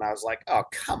stuff. And I was like, oh,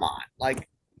 come on. Like,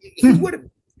 he would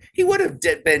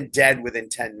have been dead within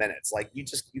 10 minutes. Like, you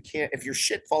can't, if your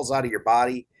shit falls out of your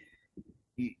body.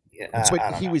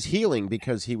 But he was healing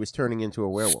because he was turning into a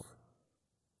werewolf.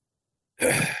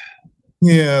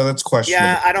 Yeah, that's questionable.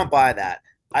 Yeah, I don't buy that.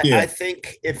 I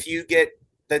think if you get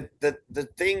the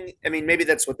thing, I mean, maybe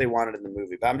that's what they wanted in the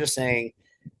movie, but I'm just saying,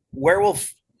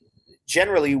 werewolf,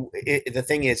 generally, the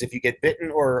thing is, if you get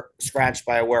bitten or scratched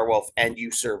by a werewolf and you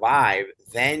survive,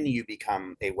 then you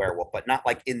become a werewolf, but not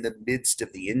like in the midst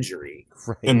of the injury.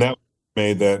 Right. And that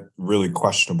made that really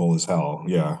questionable as hell.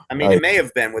 Yeah. I mean, it may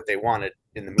have been what they wanted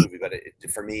in the movie, but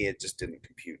for me, it just didn't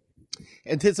compute.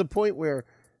 And there's a point where,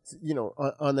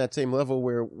 on that same level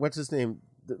where, what's his name,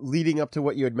 leading up to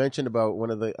what you had mentioned about one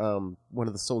of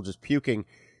the soldiers puking,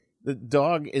 the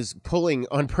dog is pulling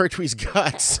on Pertwee's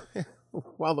guts.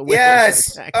 While the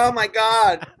oh my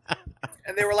god!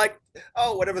 And they were like,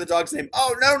 "Oh, whatever the dog's name.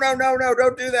 Oh no,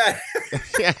 don't do that."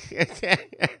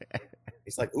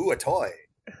 He's like, "Ooh, a toy."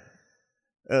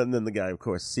 And then the guy, of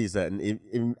course, sees that,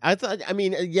 and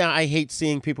I hate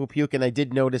seeing people puke. And I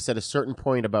did notice at a certain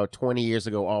point, about 20 years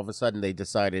ago, all of a sudden they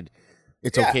decided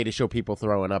it's okay to show people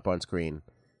throwing up on screen.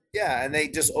 Yeah, and they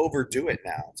just overdo it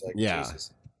now. It's like,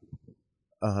 Jesus.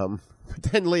 But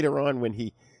then later on, when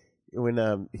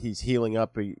he's healing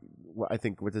up, I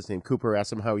think what's his name, Cooper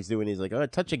asked him how he's doing. He's like, "Oh, a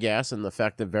touch of gas," and the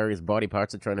fact that various body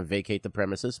parts are trying to vacate the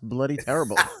premises. Bloody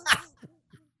terrible.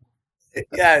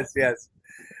 Yes.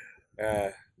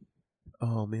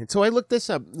 Oh man! So I looked this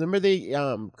up.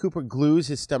 Remember, Cooper glues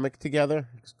his stomach together,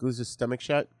 glues his stomach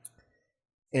shut,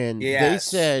 and they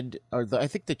said, I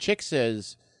think the chick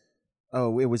says,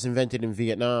 "Oh, it was invented in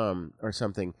Vietnam or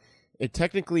something."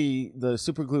 Technically, the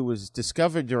super glue was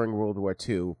discovered during World War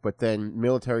II, but then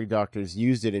military doctors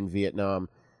used it in Vietnam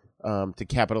to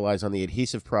capitalize on the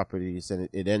adhesive properties, and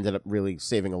it ended up really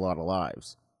saving a lot of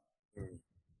lives,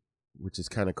 which is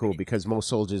kind of cool, because most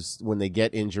soldiers, when they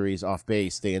get injuries off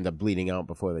base, they end up bleeding out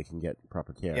before they can get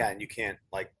proper care. Yeah, and you can't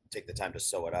like take the time to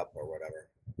sew it up or whatever.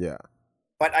 Yeah.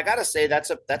 But I gotta say, that's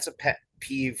a pet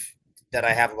peeve that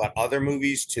I have about other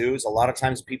movies too is a lot of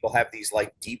times people have these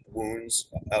like deep wounds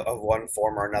of one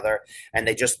form or another, and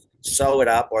they just sew it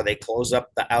up or they close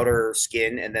up the outer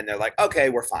skin, and then they're like, okay,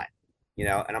 we're fine.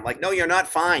 And I'm like, no, you're not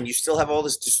fine. You still have all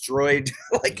this destroyed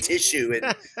like tissue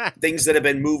and things that have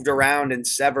been moved around and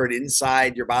severed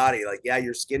inside your body. Like, yeah,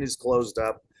 your skin is closed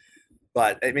up.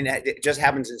 But I mean, it just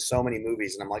happens in so many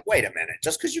movies. And I'm like, wait a minute,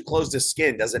 just because you closed his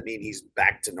skin doesn't mean he's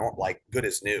back to normal, like good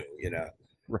as new,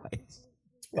 Right.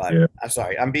 But Yeah. I'm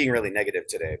sorry, I'm being really negative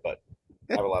today, but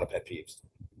I have a lot of pet peeves.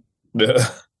 Yeah.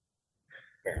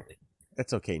 Apparently.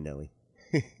 That's okay, Nelly.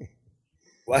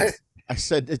 What? I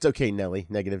said it's okay, Nelly.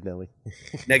 Negative Nelly.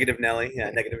 Negative Nelly. Yeah,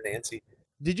 negative Nancy.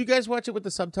 Did you guys watch it with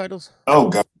the subtitles? Oh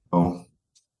God, no.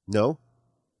 No?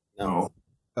 No.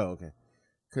 Oh, okay.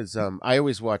 Because I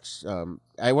always watch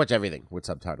I watch everything with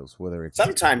subtitles, whether it's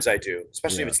Sometimes I do,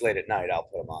 especially if it's late at night. I'll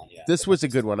put them on. Yeah. This was a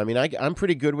good one. I mean, I'm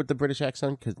pretty good with the British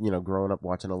accent because growing up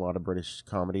watching a lot of British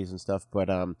comedies and stuff. But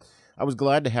I was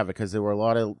glad to have it because there were a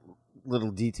lot of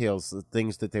little details,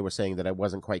 things that they were saying that I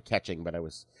wasn't quite catching. But I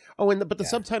was but the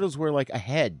subtitles were like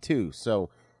ahead too, so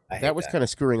that was kind of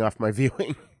screwing off my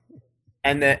viewing.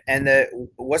 And the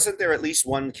wasn't there at least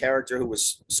one character who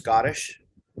was Scottish?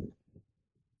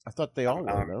 I thought they all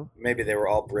were, no? Maybe they were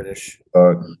all British.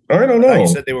 I don't know. You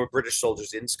said they were British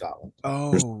soldiers in Scotland.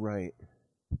 Oh, right.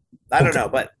 I don't know,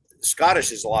 but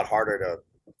Scottish is a lot harder to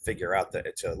figure out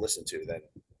to listen to than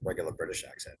regular British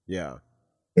accent. Yeah.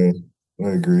 I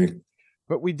agree.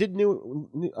 But we did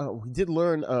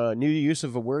learn a new use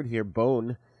of a word here,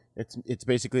 bone. It's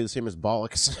basically the same as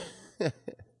bollocks.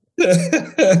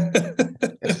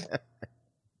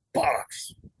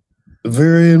 Bollocks.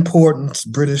 Very important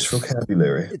British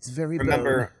vocabulary. It's very.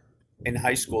 Remember, in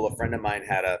high school, a friend of mine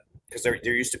had because there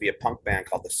used to be a punk band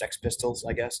called the Sex Pistols,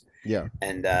 I guess. Yeah.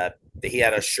 And he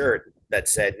had a shirt that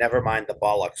said, "Never mind the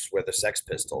bollocks, we're the Sex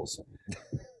Pistols."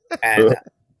 And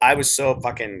I was so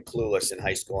fucking clueless in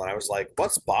high school, and I was like,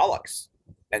 "What's bollocks?"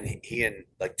 And he and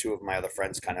like two of my other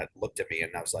friends kind of looked at me,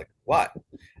 and I was like, "What?"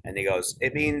 And he goes,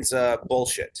 "It means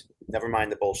bullshit. Never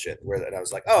mind the bullshit." And I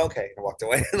was like, "Oh, okay." And I walked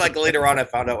away. And like later on, I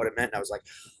found out what it meant, and I was like,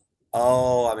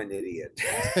 "Oh, I'm an idiot."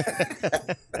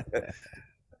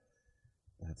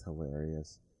 That's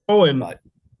hilarious. Oh, and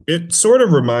it sort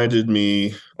of reminded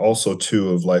me also too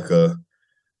of like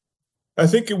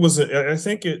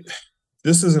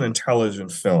this is an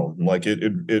intelligent film. Like it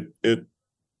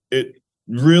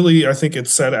really, I think it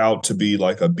set out to be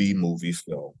like a B movie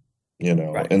film,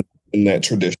 Right. and in that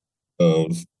tradition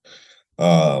of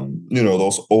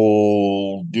those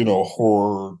old,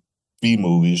 horror B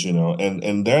movies,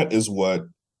 and that is what,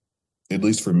 at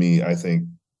least for me, I think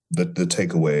the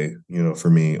takeaway, for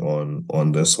me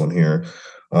on this one here.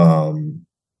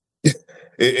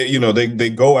 They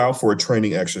go out for a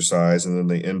training exercise and then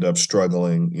they end up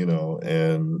struggling,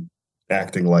 and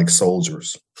acting like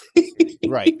soldiers.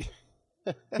 Right.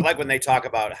 Like when they talk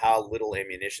about how little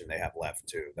ammunition they have left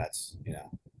too. That's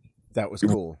that was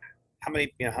cool. How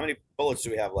many bullets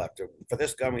do we have left? For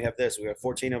this gun, we have this. We have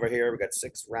 14 over here. We got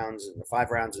 6 rounds and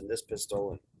 5 rounds in this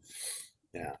pistol.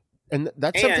 And And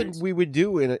that's something we would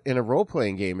do in a role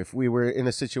playing game. If we were in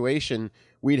a situation,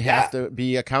 we'd have to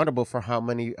be accountable for how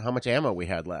much ammo we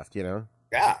had left. Yeah,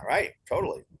 right.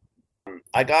 Totally.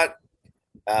 I got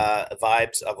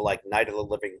vibes of like Night of the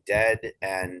Living Dead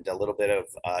and a little bit of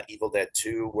Evil Dead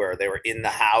 2, where they were in the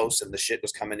house and the shit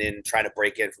was coming in, trying to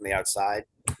break in from the outside.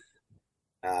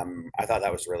 I thought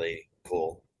that was really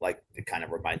cool. Like, it kind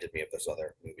of reminded me of those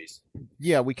other movies.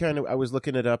 Yeah, I was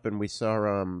looking it up and we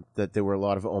saw that there were a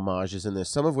lot of homages in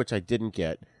this, some of which I didn't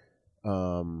get.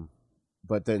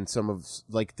 But then some of,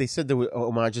 like, they said there were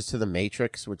homages to The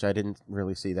Matrix, which I didn't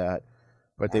really see that.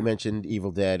 But they mentioned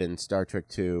Evil Dead and Star Trek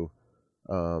 2.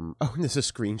 And there's a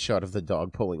screenshot of the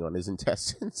dog pulling on his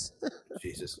intestines.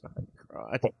 Jesus. Oh,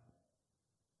 God.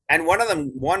 And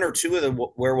one or two of the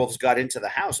werewolves got into the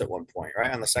house at one point,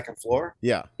 right? On the second floor?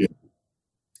 Yeah.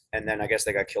 And then I guess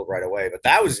they got killed right away. But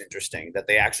that was interesting that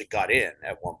they actually got in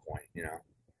at one point,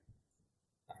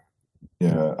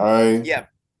 Yeah,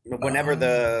 whenever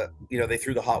they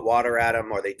threw the hot water at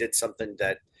them, or they did something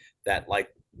that like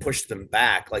pushed them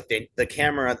back, like the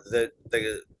camera,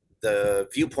 the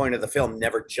viewpoint of the film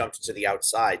never jumped to the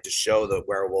outside to show the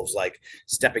werewolves like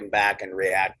stepping back and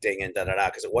reacting and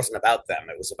because it wasn't about them.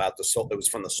 It was about it was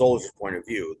from the soldier's point of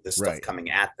view, this stuff coming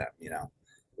at them,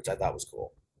 which I thought was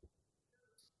cool.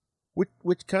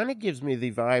 Which kind of gives me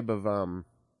the vibe of oh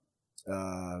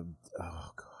God,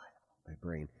 my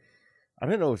brain. I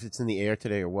don't know if it's in the air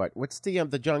today or what. What's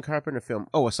the John Carpenter film?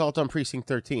 Oh, Assault on Precinct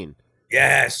 13.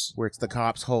 Yes. Where it's the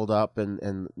cops hold up and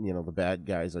you know the bad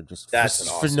guys are just That's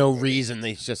for no reason.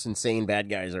 They just insane bad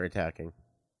guys are attacking.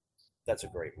 That's a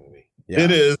great movie. Yeah.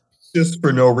 It is just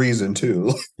for no reason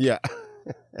too. Yeah.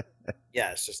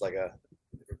 Yeah, it's just like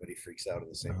everybody freaks out at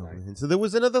the same night. And so there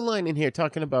was another line in here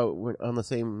talking about on the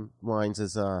same lines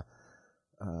as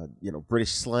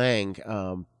British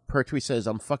slang. Pertwee says,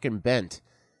 "I'm fucking bent."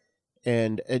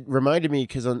 And it reminded me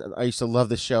because I used to love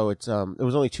this show. It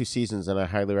was only 2 seasons, and I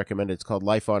highly recommend it. It's called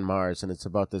Life on Mars, and it's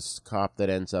about this cop that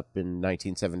ends up in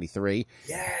 1973.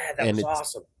 Yeah, that was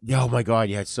awesome. Yeah, oh my god,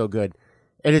 yeah, it's so good,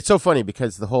 and it's so funny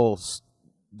because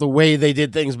the way they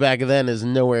did things back then is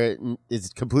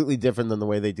completely different than the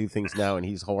way they do things now, and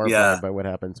he's horrified by what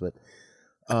happens. But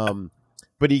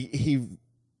he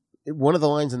one of the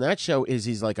lines in that show is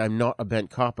he's like, "I'm not a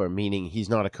bent copper," meaning he's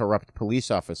not a corrupt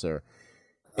police officer.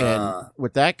 And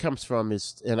what that comes from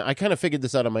is, and I kind of figured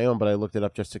this out on my own, but I looked it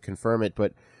up just to confirm it.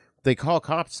 But they call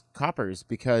cops coppers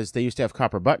because they used to have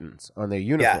copper buttons on their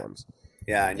uniforms.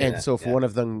 Yeah, I knew and that. so if one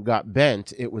of them got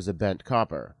bent, it was a bent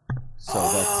copper. So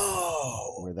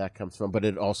that's where that comes from. But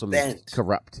it also means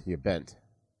corrupt. You're bent.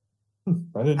 I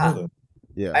didn't know that.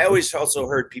 Yeah. I always also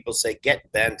heard people say "get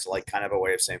bent," like kind of a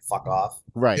way of saying "fuck off."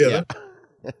 Right. Yeah.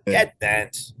 Get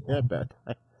bent. Yeah, bent.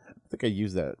 I think I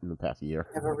used that in the past year.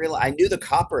 I knew the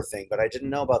copper thing, but I didn't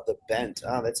know about the bent.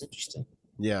 Oh, that's interesting.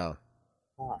 Yeah.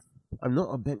 Huh. I'm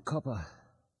not a bent copper.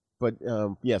 But,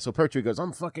 so Pertwee goes,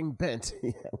 "I'm fucking bent,"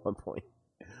 at one point.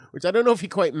 Which I don't know if he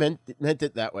quite meant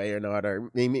it that way or not, or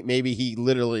maybe he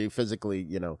literally, physically,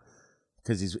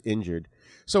 because he's injured.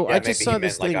 So I just saw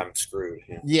this thing. Like I'm screwed.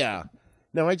 Yeah.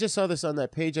 No, I just saw this on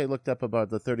that page I looked up about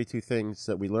the 32 things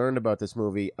that we learned about this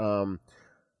movie.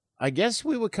 I guess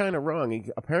we were kind of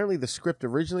wrong. Apparently, the script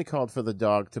originally called for the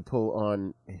dog to pull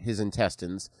on his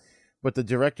intestines, but the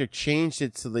director changed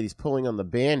it so that he's pulling on the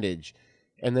bandage.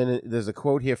 And then there's a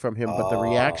quote here from him, but the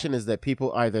reaction is that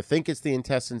people either think it's the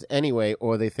intestines anyway,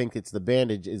 or they think it's the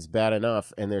bandage is bad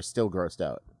enough, and they're still grossed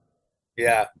out.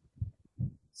 Yeah.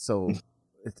 So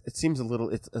it seems a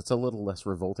little, it's a little less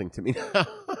revolting to me now.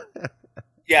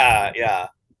 Yeah.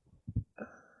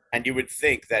 And you would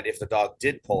think that if the dog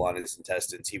did pull on his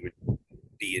intestines, he would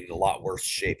be in a lot worse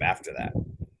shape after that.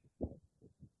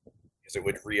 Because it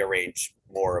would rearrange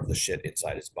more of the shit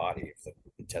inside his body if the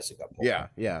intestine got pulled on.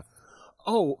 Yeah.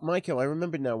 Oh, Michael, I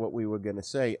remember now what we were going to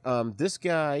say. This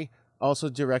guy also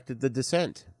directed The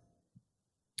Descent.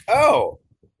 Oh,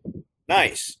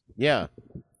 nice. Yeah.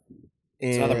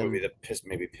 It's another movie that pissed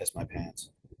my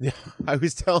pants. Yeah, I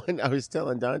was telling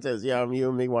Dantes, you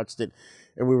and me watched it,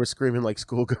 and we were screaming like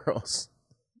schoolgirls.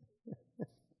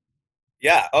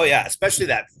 Yeah, oh yeah, especially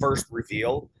that first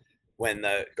reveal when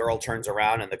the girl turns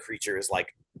around and the creature is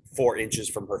like 4 inches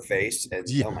from her face, and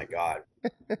oh my god,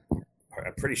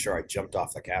 I'm pretty sure I jumped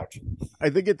off the couch.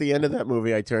 I think at the end of that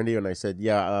movie, I turned to you and I said,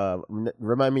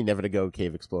 remind me never to go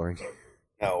cave exploring.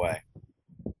 No way.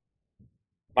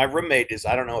 My roommate is,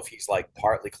 I don't know if he's like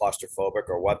partly claustrophobic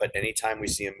or what, but anytime we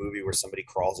see a movie where somebody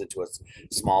crawls into a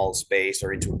small space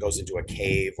or goes into a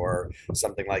cave or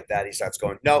something like that, he starts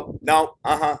going, no, no,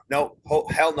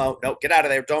 hell no, get out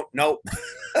of there, don't, no.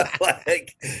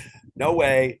 Like, no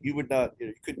way, you would not,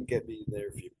 you couldn't get me there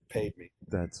if you paid me.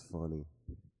 That's funny.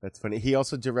 He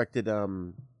also directed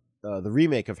the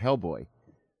remake of Hellboy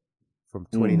from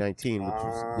 2019, which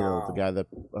was the guy that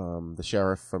the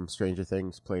sheriff from Stranger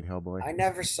Things played Hellboy. I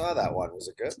never saw that one. Was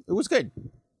it good? It was good.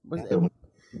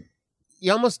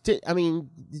 You almost did. I mean,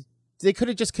 they could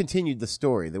have just continued the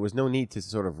story. There was no need to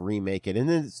sort of remake it, and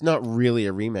then it's not really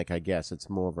a remake. I guess it's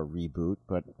more of a reboot,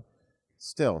 but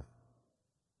still.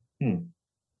 I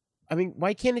mean,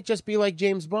 why can't it just be like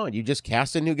James Bond? You just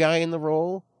cast a new guy in the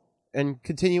role and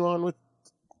continue on with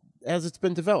as it's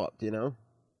been developed,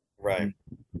 Right.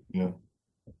 Yeah.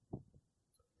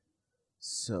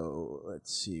 So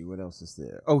let's see what else is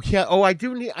there. Oh yeah. Oh, I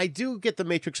do get the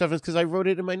Matrix reference because I wrote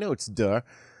it in my notes. Duh.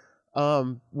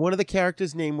 One of the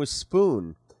characters' name was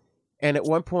Spoon, and at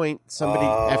one point, somebody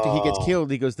after he gets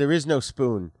killed, he goes, "There is no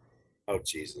spoon." Oh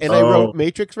Jesus! And I wrote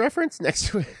Matrix reference next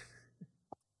to it.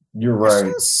 You're right.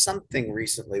 I saw something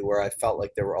recently where I felt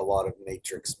like there were a lot of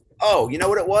Matrix. Oh, you know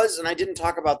what it was? And I didn't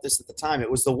talk about this at the time.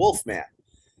 It was the Wolfman.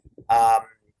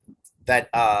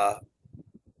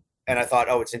 And I thought,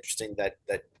 it's interesting that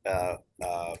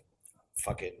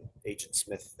fucking Agent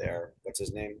Smith there. What's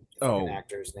his name? The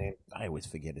actor's name. I always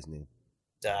forget his name.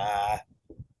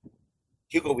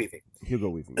 Hugo Weaving.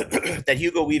 That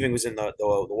Hugo Weaving was in the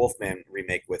Wolfman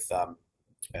remake with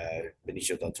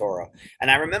Benicio del Toro. And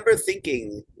I remember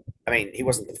thinking, I mean, he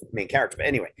wasn't the main character, but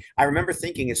anyway, I remember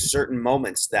thinking at certain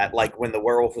moments that, like, when the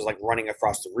werewolf was like running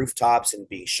across the rooftops and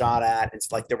being shot at,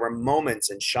 it's like there were moments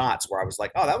and shots where I was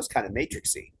like, oh, that was kind of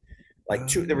Matrixy. Like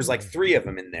there was like 3 of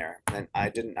them in there, and I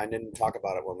didn't talk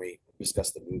about it when we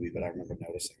discussed the movie, but I remember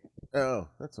noticing it. Oh,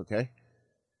 that's okay.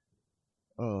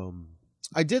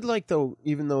 I did like, though,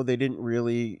 even though they didn't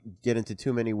really get into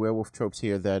too many werewolf tropes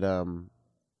here, that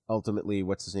ultimately,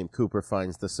 what's his name, Cooper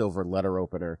finds the silver letter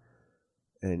opener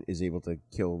and is able to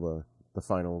kill the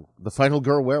final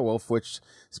girl werewolf. Which,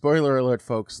 spoiler alert,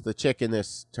 folks, the chick in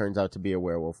this turns out to be a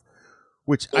werewolf,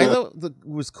 which I thought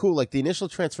was cool. Like the initial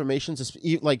transformations,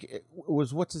 like it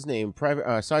was, what's his name,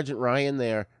 Private Sergeant Ryan.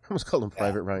 There, I almost called him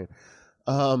Private Ryan.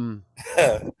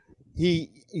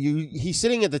 He's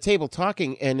sitting at the table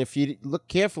talking, and if you look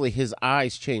carefully, his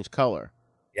eyes change color.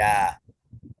 Yeah.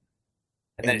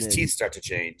 And then his teeth start to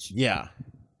change. Yeah.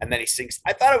 And then he sinks.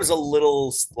 I thought it was a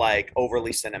little like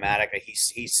overly cinematic.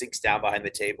 He sinks down behind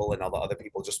the table, and all the other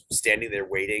people just standing there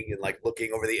waiting and like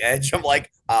looking over the edge. I'm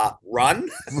like, run,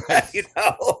 you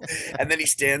know. And then he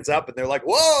stands up, and they're like,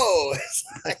 "Whoa, it's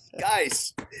like,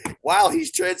 guys!" While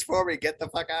he's transforming, get the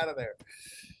fuck out of there.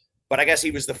 But I guess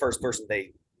he was the first person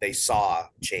they saw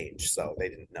change, so they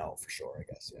didn't know for sure. I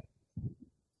guess, yeah.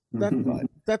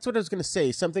 That's what I was going to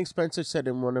say. Something Spencer said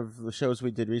in one of the shows we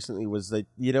did recently was that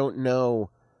you don't know.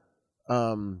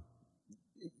 When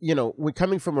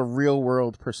coming from a real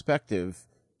world perspective,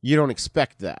 you don't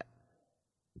expect that.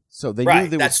 So they knew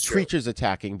there was creatures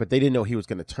attacking, but they didn't know he was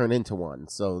going to turn into one.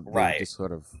 So they just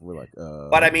sort of were like,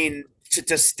 But I mean,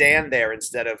 to stand there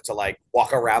instead of to like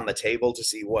walk around the table to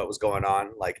see what was going on,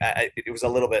 like it was a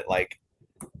little bit like,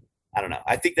 I don't know.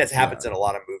 I think that happens in a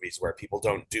lot of movies where people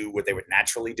don't do what they would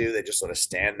naturally do. They just sort of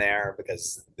stand there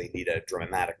because they need a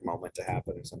dramatic moment to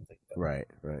happen or something. But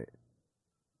right.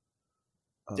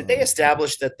 Did they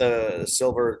establish that the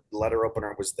silver letter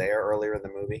opener was there earlier in the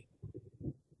movie?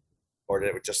 Or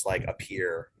did it just like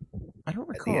appear? I don't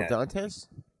recall. Dantes?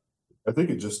 I think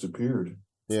it just appeared.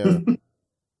 Yeah.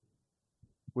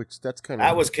 Which that's kind of...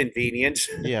 That was convenient.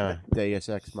 Yeah. Deus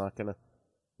Ex Machina.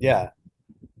 Yeah.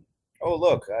 Oh,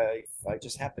 look, I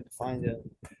just happened to find it.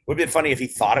 Would have been funny if he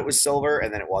thought it was silver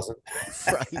and then it wasn't.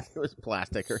 Right. It was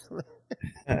plastic or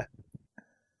something.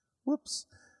 Whoops.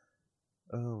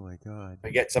 Oh, my God. I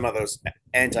get some of those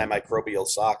antimicrobial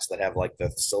socks that have like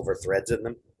the silver threads in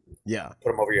them. Yeah.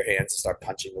 Put them over your hands and start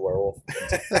punching the werewolf.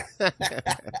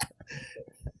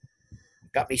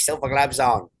 Got me silver gloves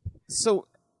on. So,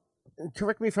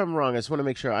 correct me if I'm wrong. I just want to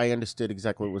make sure I understood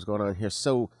exactly what was going on here.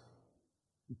 So,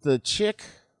 the chick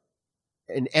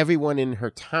and everyone in her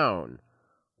town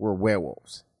were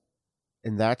werewolves.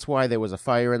 And that's why there was a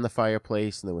fire in the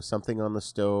fireplace and there was something on the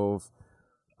stove,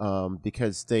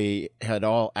 because they had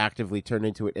all actively turned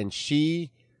into it. And she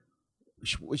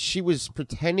was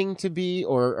pretending to be,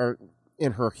 or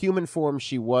in her human form,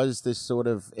 she was this sort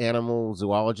of animal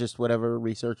zoologist, whatever,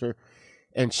 researcher.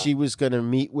 And she was going to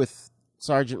meet with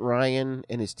Sergeant Ryan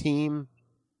and his team.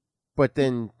 But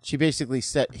then she basically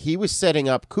he was setting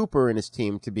up Cooper and his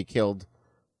team to be killed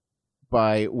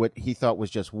by what he thought was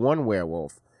just one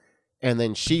werewolf. And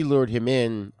then she lured him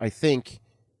in, I think,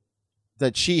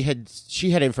 that she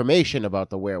had information about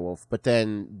the werewolf, but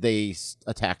then they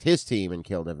attacked his team and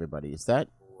killed everybody. Is that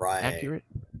accurate?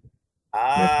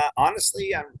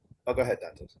 Honestly, go ahead,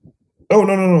 Dantes. Oh,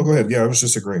 no. Go ahead. Yeah, I was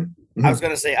just agreeing. I was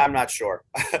going to say, I'm not sure.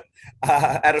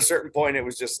 At a certain point, it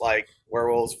was just like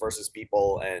werewolves versus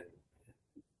people. And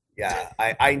yeah,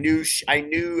 I knew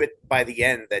it by the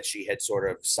end that she had sort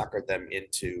of suckered them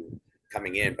into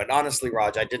coming in. But honestly,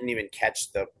 Raj, I didn't even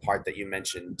catch the part that you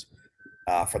mentioned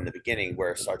from the beginning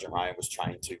where Sergeant Ryan was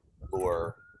trying to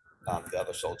lure the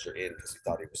other soldier in because he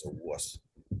thought he was a wuss.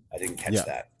 I didn't catch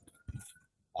that.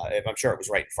 I'm sure it was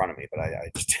right in front of me, but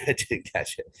I just didn't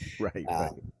catch it. Right. I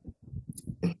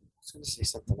was going to say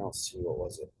something else too. What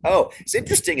was it? Oh, it's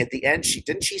interesting. At the end,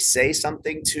 didn't she say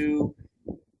something to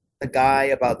the guy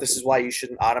about this is why you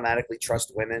shouldn't automatically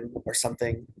trust women or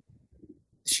something?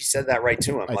 She said that right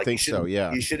to him. I think so.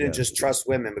 Yeah. You shouldn't just trust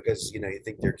women because you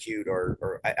think they're cute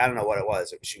or I don't know what it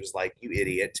was. She was like, "You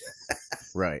idiot."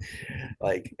 Right.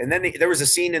 Like, and then there was a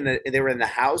scene they were in the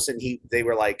house and they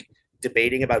were like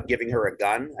debating about giving her a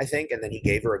gun, I think, and then he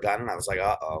gave her a gun and I was like,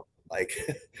 uh-oh, like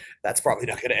that's probably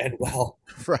not going to end well.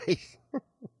 Right.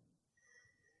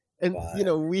 And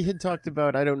we had talked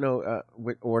about, I don't know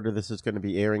what order this is going to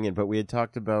be airing in, but we had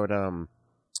talked about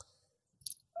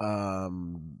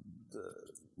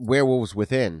Werewolves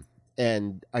Within,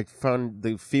 and I found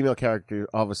the female character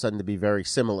all of a sudden to be very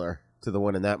similar to the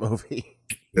one in that movie.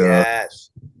 Yes.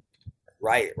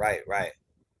 Right.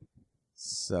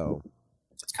 So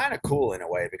it's kind of cool in a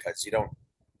way because you don't,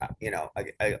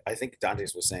 I think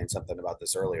Dante's was saying something about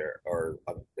this earlier, or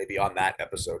maybe on that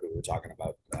episode we were talking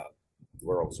about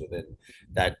werewolves within,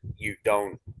 that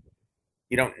even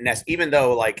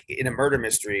though like in a murder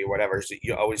mystery or whatever, so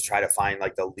you always try to find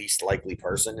like the least likely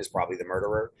person is probably the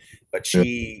murderer, but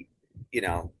she,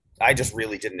 I just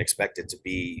really didn't expect it to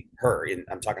be her.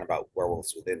 I'm talking about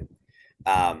werewolves within.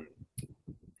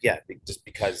 Yeah, just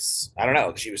because I don't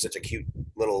know, she was such a cute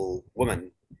little woman,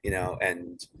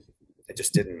 and I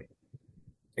just didn't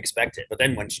expect it. But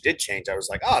then when she did change, I was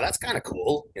like, oh, that's kind of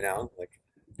cool, like.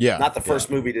 Yeah, not the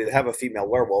first movie to have a female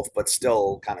werewolf, but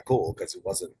still kind of cool because it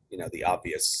wasn't, the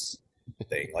obvious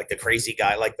thing, like the crazy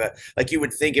guy, like you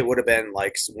would think it would have been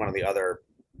like one of the other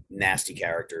nasty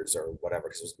characters or whatever,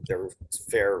 because there was a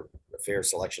fair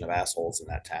selection of assholes in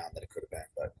that town that it could have been,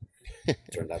 but it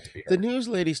turned out to be her. The news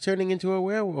lady's turning into a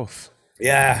werewolf.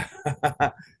 Yeah,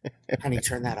 honey,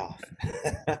 turn that off.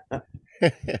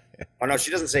 Oh no,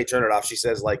 she doesn't say turn it off. She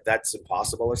says like that's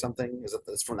impossible or something.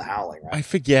 It's from The Howling, right? I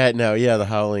forget now. Yeah, The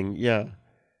Howling. Yeah.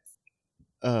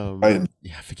 I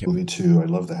forget movie too. I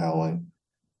love The Howling.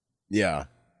 Yeah.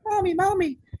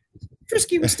 Mommy,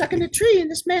 Frisky was stuck in a tree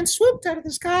and this man swooped out of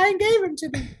the sky and gave him to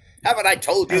me. Haven't I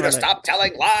told you to stop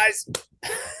telling lies?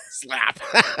 Slap.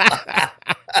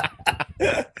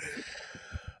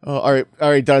 Oh, all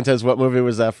right, Dantes. What movie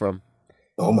was that from?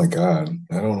 Oh my God,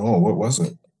 I don't know. What was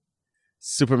it?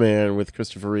 Superman with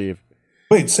Christopher Reeve.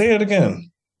 Wait, say it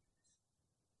again.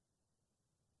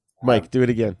 Mike, do it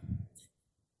again.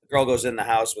 The girl goes in the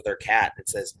house with her cat and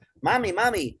says,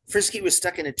 Mommy, Frisky was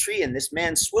stuck in a tree and this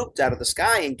man swooped out of the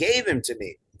sky and gave him to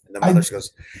me. And the mother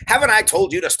goes, haven't I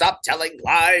told you to stop telling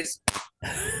lies?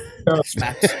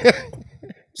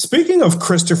 Speaking of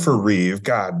Christopher Reeve,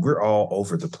 God, we're all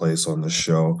over the place on the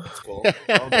show. That's cool.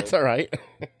 That's all right.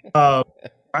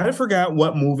 I forgot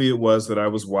what movie it was that I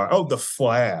was watching. Oh, The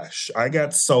Flash. I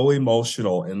got so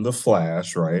emotional in The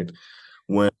Flash, right?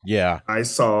 When I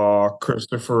saw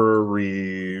Christopher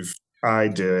Reeve, I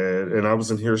did, and I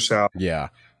was in here shouting. Yeah.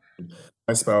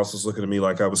 My spouse was looking at me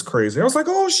like I was crazy. I was like,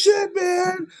 oh, shit,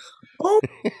 man. Oh,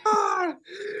 my God.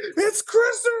 It's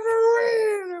Christopher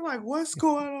Reeve. They're like, what's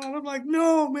going on? I'm like,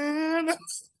 no, man.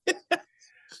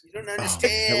 You don't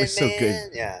understand. That was so good.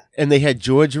 Yeah. And they had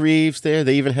George Reeves there.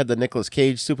 They even had the Nicolas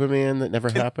Cage Superman that never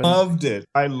happened. I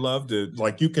loved it.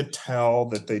 Like you could tell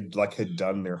that they like had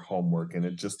done their homework, and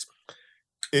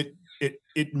it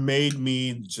made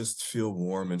me just feel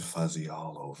warm and fuzzy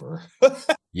all over.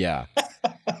 Yeah.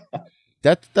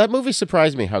 That movie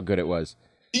surprised me how good it was.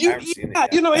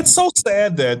 It's so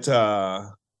sad that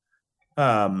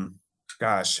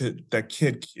that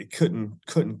kid couldn't.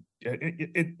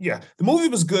 The movie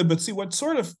was good, but see what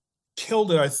sort of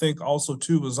killed it, I think, also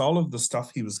too, was all of the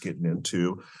stuff he was getting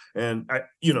into, and I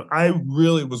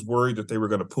really was worried that they were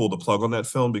going to pull the plug on that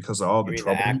film because of all the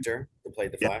trouble. The actor who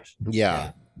played the Flash.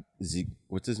 Yeah.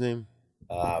 What's his name?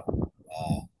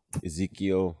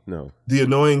 Ezekiel? No. The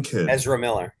annoying kid. Ezra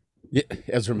Miller. Yeah,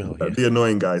 Ezra Miller. Yeah. The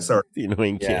annoying guy. Sorry. The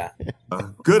annoying kid. Yeah.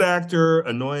 Good actor,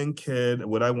 annoying kid.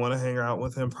 Would I want to hang out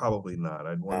with him? Probably not.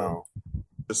 I'd want to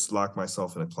just lock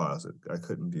myself in a closet. I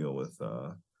couldn't deal with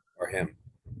or him.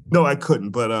 No, I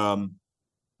couldn't. But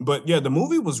yeah, the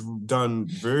movie was done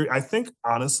I think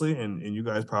honestly, and you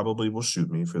guys probably will shoot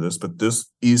me for this, but this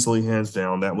easily, hands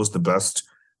down, that was the best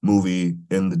movie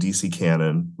in the DC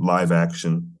canon, live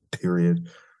action, period.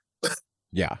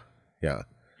 Yeah.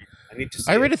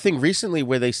 I read a thing recently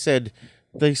where they said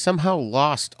they somehow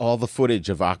lost all the footage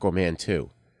of Aquaman 2.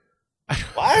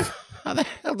 What? How the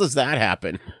hell does that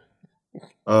happen?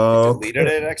 Deleted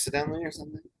it accidentally or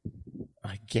something?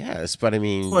 I guess, but I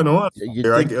mean, what's going on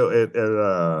here?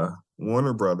 At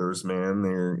Warner Brothers, man,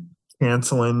 they're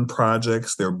canceling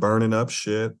projects, they're burning up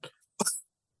shit.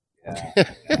 Yeah.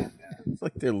 It's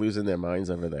like they're losing their minds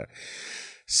over there.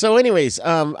 So anyways,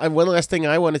 one last thing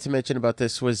I wanted to mention about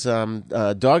this was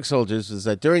Dog Soldiers, was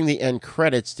that during the end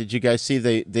credits, did you guys see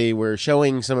they were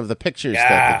showing some of the pictures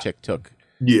that the chick took?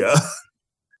 Yeah.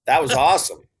 That was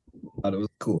awesome. I thought it was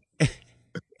cool.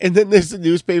 And then there's a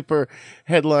newspaper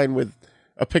headline with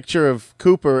a picture of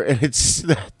Cooper, and it's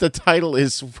the title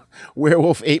is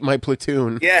 "Werewolf Ate My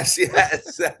Platoon." Yes.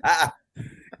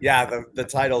 Yeah, the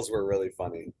titles were really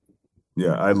funny.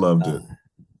 Yeah, I loved it.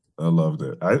 I loved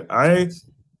it.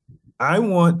 I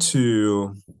want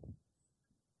to,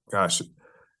 gosh,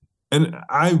 and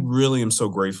I really am so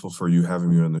grateful for you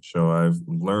having me on the show. I've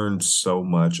learned so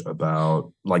much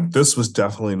about, like, this was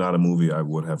definitely not a movie I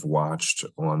would have watched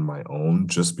on my own,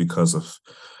 just because of,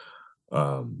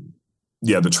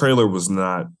 the trailer was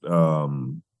not,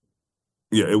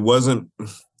 it wasn't,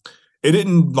 it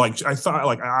didn't like I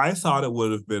thought it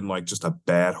would have been like just a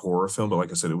bad horror film, but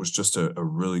like I said, it was just a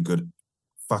really good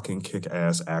fucking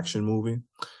kick-ass action movie.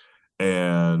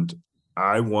 And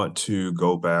I want to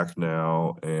go back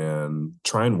now and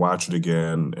try and watch it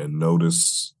again and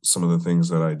notice some of the things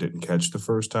that I didn't catch the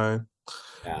first time.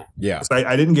 Yeah.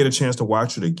 I didn't get a chance to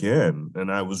watch it again,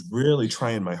 and I was really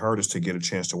trying my hardest to get a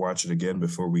chance to watch it again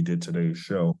before we did today's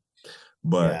show.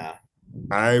 But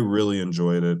I really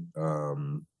enjoyed it.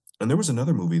 And there was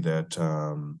another movie that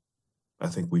I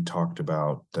think we talked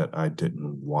about that I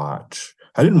didn't watch.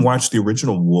 I didn't watch the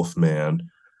original Wolfman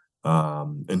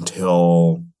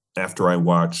until after I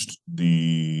watched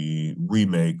the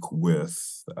remake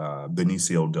with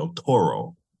Benicio del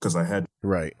Toro, because I had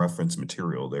reference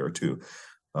material there too.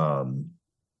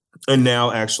 And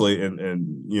now actually, and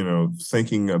you know,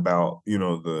 thinking about, you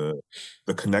know,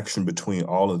 the connection between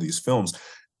all of these films,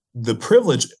 the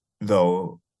privilege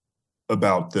though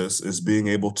about this is being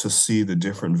able to see the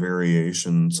different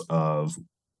variations of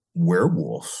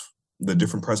werewolf, the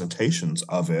different presentations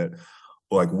of it.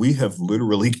 Like, we have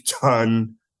literally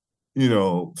done, you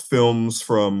know, films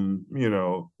from, you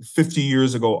know, 50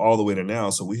 years ago all the way to now.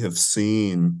 So we have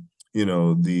seen, you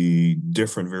know, the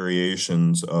different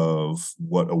variations of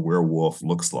what a werewolf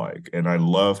looks like. And I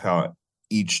love how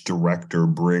each director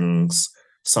brings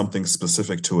something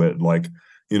specific to it. Like,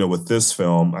 you know, with this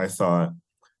film, I thought,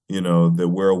 you know, the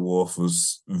werewolf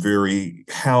was very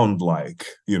hound-like,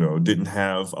 you know, didn't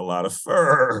have a lot of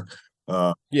fur.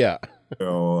 Yeah. You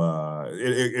know,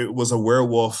 it was a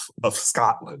werewolf of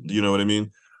Scotland, you know what I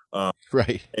mean?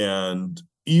 Right. And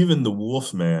even the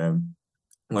Wolfman,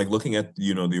 like looking at,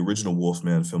 you know, the original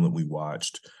Wolfman film that we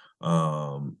watched,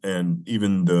 and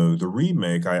even the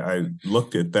remake, I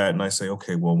looked at that and I say,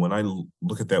 okay, well, when I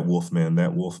look at that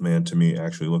Wolfman to me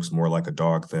actually looks more like a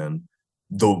dog than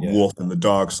the wolf and the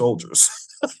dog soldiers.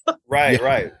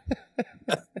 Right.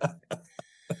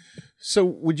 So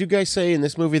would you guys say in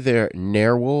this movie they're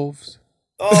werewolves?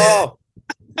 Oh.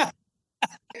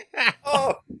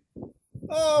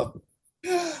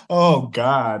 Oh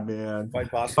God, man.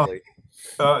 Quite possibly.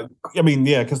 I mean,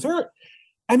 yeah, because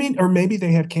or maybe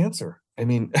they had cancer. I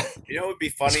mean, you know what would be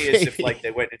funny is if like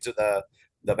they went into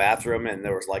the bathroom and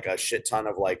there was like a shit ton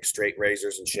of like straight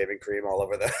razors and shaving cream all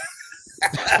over the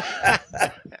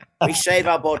we shave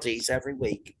our bodies every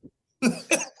week.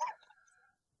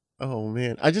 Oh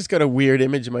man, I just got a weird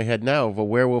image in my head now of a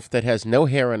werewolf that has no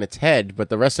hair on its head, but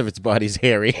the rest of its body's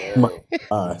hairy. My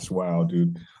gosh, wow,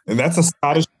 dude. And that's a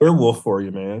Scottish werewolf for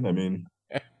you, man. I mean,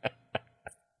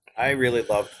 I really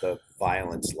loved the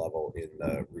violence level in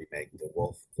the remake, the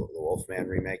Wolfman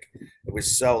remake. It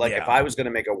was so like if I was going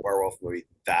to make a werewolf movie,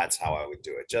 that's how I would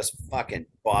do it. Just fucking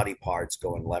body parts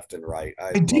going left and right.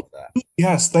 I love that.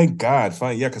 Yes, thank God.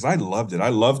 Fine, yeah, because I loved it. I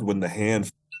loved when the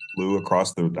hand flew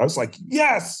across the. I was like,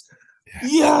 yes,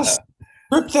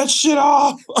 rip that shit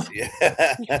off.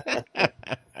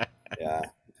 Yeah.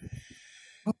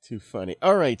 Too funny.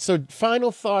 All right, so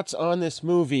final thoughts on this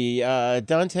movie,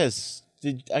 Dantes.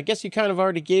 I guess you kind of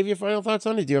already gave your final thoughts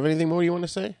on it. Do you have anything more you want to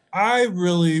say? I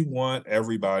really want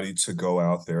everybody to go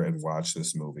out there and watch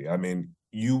this movie. I mean,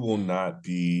 you will not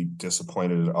be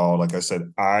disappointed at all. Like I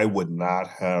said, I would not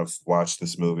have watched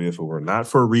this movie if it were not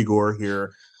for Rigor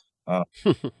here.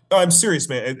 I'm serious,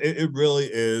 man. It really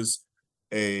is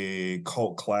a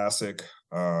cult classic.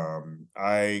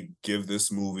 I give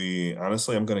this movie,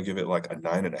 honestly, I'm going to give it like a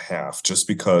 9.5, just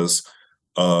because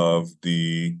of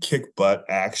the kick butt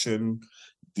action.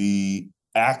 The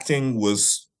acting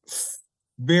was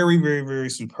very, very, very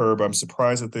superb. I'm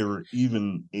surprised that they were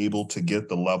even able to get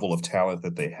the level of talent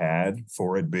that they had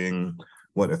for it being,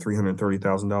 what, a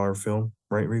 $330,000 film,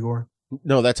 right, Rigor?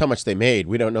 No, that's how much they made.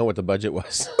 We don't know what the budget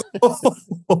was.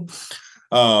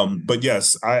 But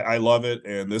yes, I love it,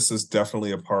 and this is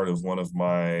definitely a part of one of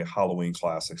my Halloween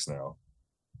classics now.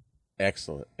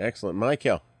 Excellent.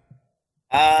 Michael.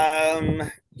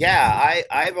 Yeah,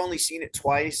 I've only seen it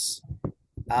twice.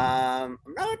 I'm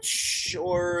not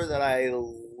sure that I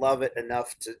love it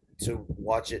enough to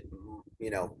watch it, you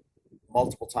know,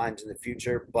 multiple times in the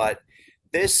future, but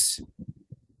this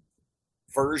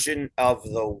version of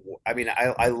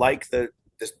I like the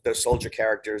soldier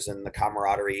characters and the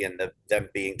camaraderie and them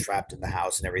being trapped in the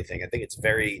house and everything. I think it's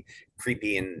very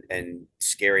creepy and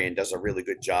scary, and does a really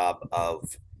good job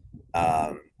of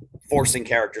forcing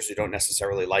characters who don't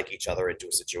necessarily like each other into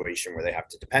a situation where they have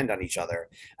to depend on each other.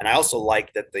 And I also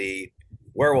like that the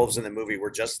werewolves in the movie were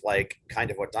just like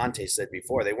kind of what Dante said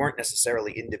before. They weren't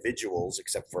necessarily individuals,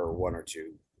 except for one or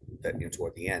two that, you know,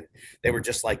 toward the end. They were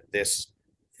just like this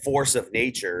force of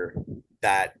nature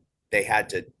that they had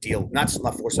to deal, not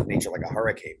a force of nature like a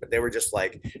hurricane, but they were just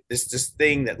like this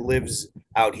thing that lives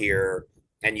out here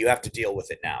and you have to deal with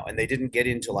it now. And they didn't get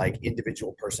into like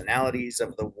individual personalities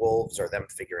of the wolves or them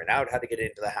figuring out how to get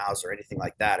into the house or anything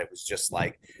like that. It was just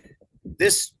like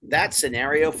that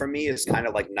scenario for me is kind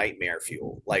of like nightmare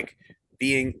fuel, like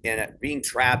being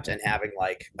trapped and having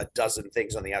like a dozen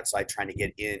things on the outside trying to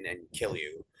get in and kill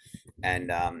you.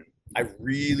 And I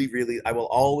will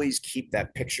always keep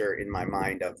that picture in my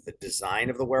mind of the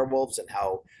design of the werewolves and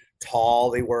how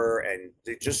tall they were, and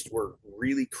they just were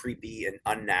really creepy and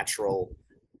unnatural.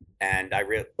 And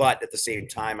but at the same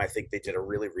time, I think they did a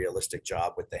really realistic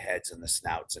job with the heads and the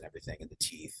snouts and everything and the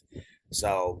teeth.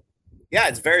 So yeah,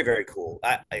 it's very, very cool.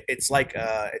 It's like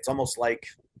it's almost like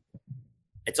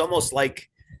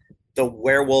the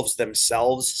werewolves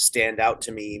themselves stand out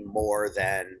to me more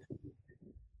than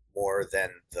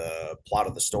the plot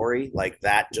of the story. Like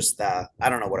that, just I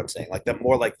don't know what I'm saying. Like the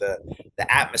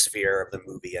atmosphere of the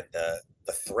movie and the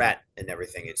threat and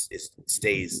everything is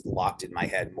stays locked in my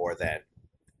head more than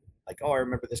like, oh, I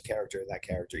remember this character and that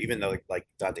character, even though like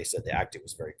Dante said, the acting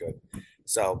was very good.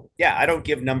 So yeah, I don't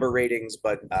give number ratings,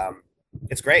 but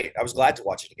it's great. I was glad to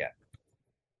watch it again.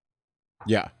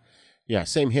 Yeah,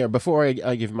 same here. Before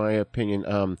I give my opinion,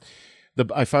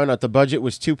 I found out the budget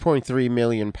was £2.3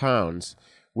 million,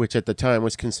 which at the time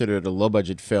was considered a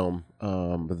low-budget film.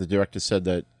 But the director said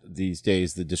that these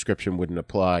days the description wouldn't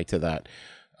apply to that.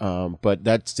 But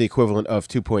that's the equivalent of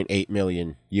 $2.8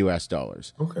 million US.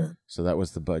 Okay. So that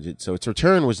was the budget. So its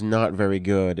return was not very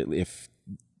good, if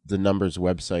the numbers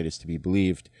website is to be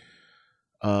believed.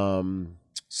 So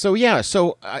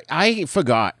I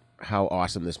forgot how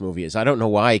awesome this movie is. I don't know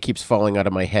why it keeps falling out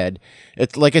of my head.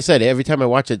 It's like I said, every time I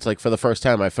watch it, it's like for the first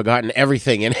time I've forgotten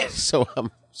everything in it. So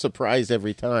I'm surprised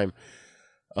every time.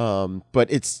 But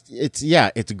it's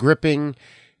gripping.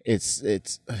 It's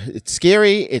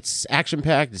scary. It's action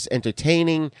packed. It's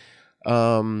entertaining.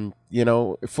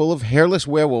 Full of hairless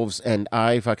werewolves, and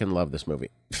I fucking love this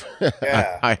movie.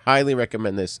 Yeah. I highly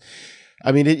recommend this.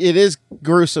 I mean, it is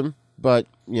gruesome, but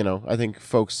I think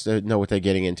folks know what they're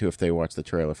getting into if they watch the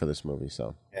trailer for this movie.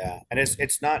 So yeah, and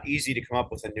it's not easy to come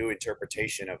up with a new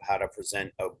interpretation of how to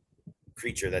present a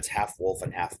creature that's half wolf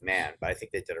and half man, but I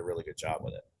think they did a really good job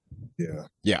with it.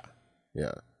 Yeah.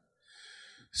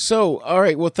 So, all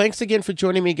right. Well, thanks again for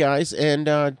joining me, guys. And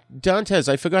Dantes,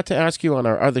 I forgot to ask you on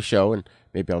our other show, and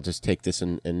maybe I'll just take this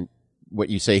and what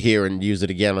you say here and use it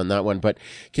again on that one. But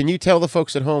can you tell the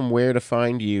folks at home where to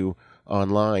find you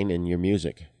online and your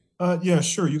music? Yeah,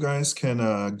 sure. You guys can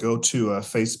go to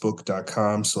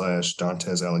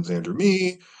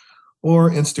facebook.com/DantesAlexanderMe or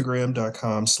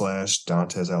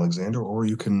Instagram.com/DantesAlexander, or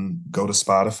you can go to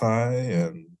Spotify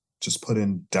and just put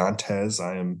in Dantes,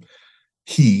 I am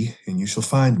he, and you shall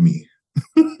find me.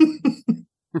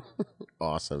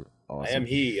 Awesome. I am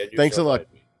he. And you Thanks a lot.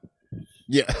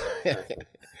 Yeah.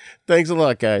 Thanks a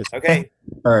lot, guys. Okay.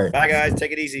 All right. Bye, guys.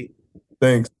 Take it easy.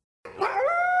 Thanks.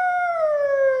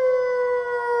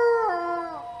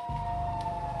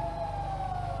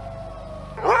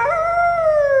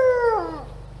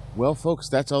 Well, folks,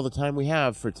 that's all the time we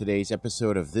have for today's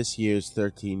episode of this year's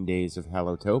 13 Days of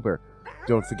Hallowtober.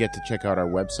 Don't forget to check out our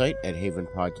website at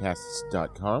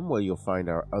havenpodcasts.com, where you'll find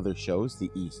our other shows, The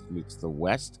East Meets the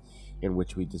West, in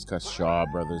which we discuss Shaw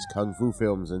Brothers kung fu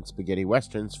films and spaghetti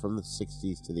westerns from the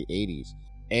 60s to the 80s,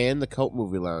 and the Cult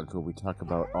Movie Lounge, where we talk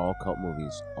about all cult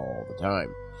movies all the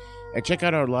time. And check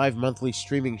out our live monthly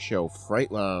streaming show,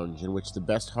 Fright Lounge, in which the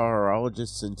best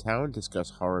horrorologists in town discuss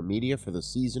horror media for the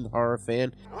seasoned horror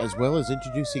fan, as well as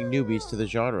introducing newbies to the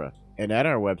genre. And at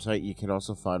our website, you can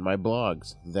also find my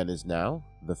blogs, Then Is Now,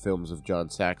 The Films of John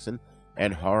Saxon,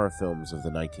 and Horror Films of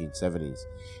the 1970s.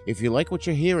 If you like what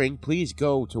you're hearing, please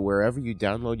go to wherever you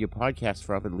download your podcast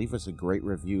from and leave us a great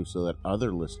review so that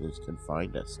other listeners can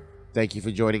find us. Thank you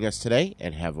for joining us today,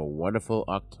 and have a wonderful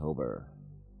October.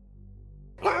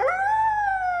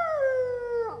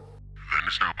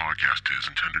 This Now podcast is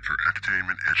intended for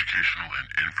entertainment, educational, and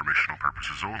informational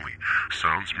purposes only.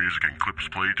 Sounds, music, and clips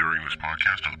played during this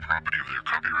podcast are the property of their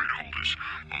copyright holders.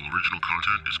 All original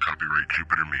content is copyright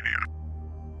Jupiter Media.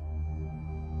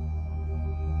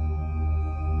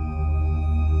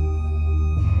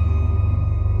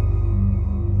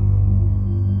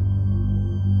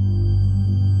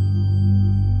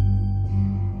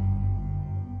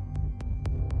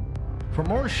 For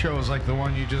more shows like the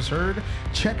one you just heard,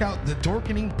 check out the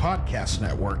Dorkening Podcast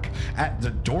Network at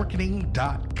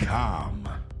thedorkening.com.